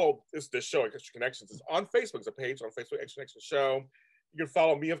can follow this show, Extra Connections. It's on Facebook. It's a page on Facebook, Extra Connections Show. You can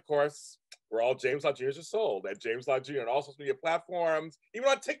follow me, of course. We're all James Lott Jr. is sold at James Lott Jr. on all social media platforms. Even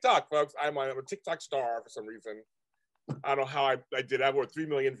on TikTok, folks. I'm a TikTok star for some reason. I don't know how I did. I have over 3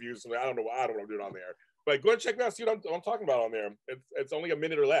 million views. So I don't know what I'm doing on there. But go and check me out. See what I'm talking about on there. It's only a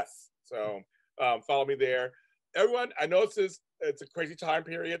minute or less. So follow me there. Everyone, I know it's a crazy time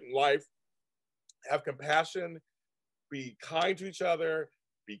period in life. Have compassion. Be kind to each other.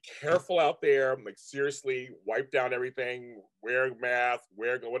 Be careful out there. Like, seriously, wipe down everything, wear a mask,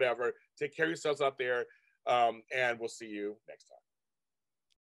 wear whatever. Take care of yourselves out there. And we'll see you next time.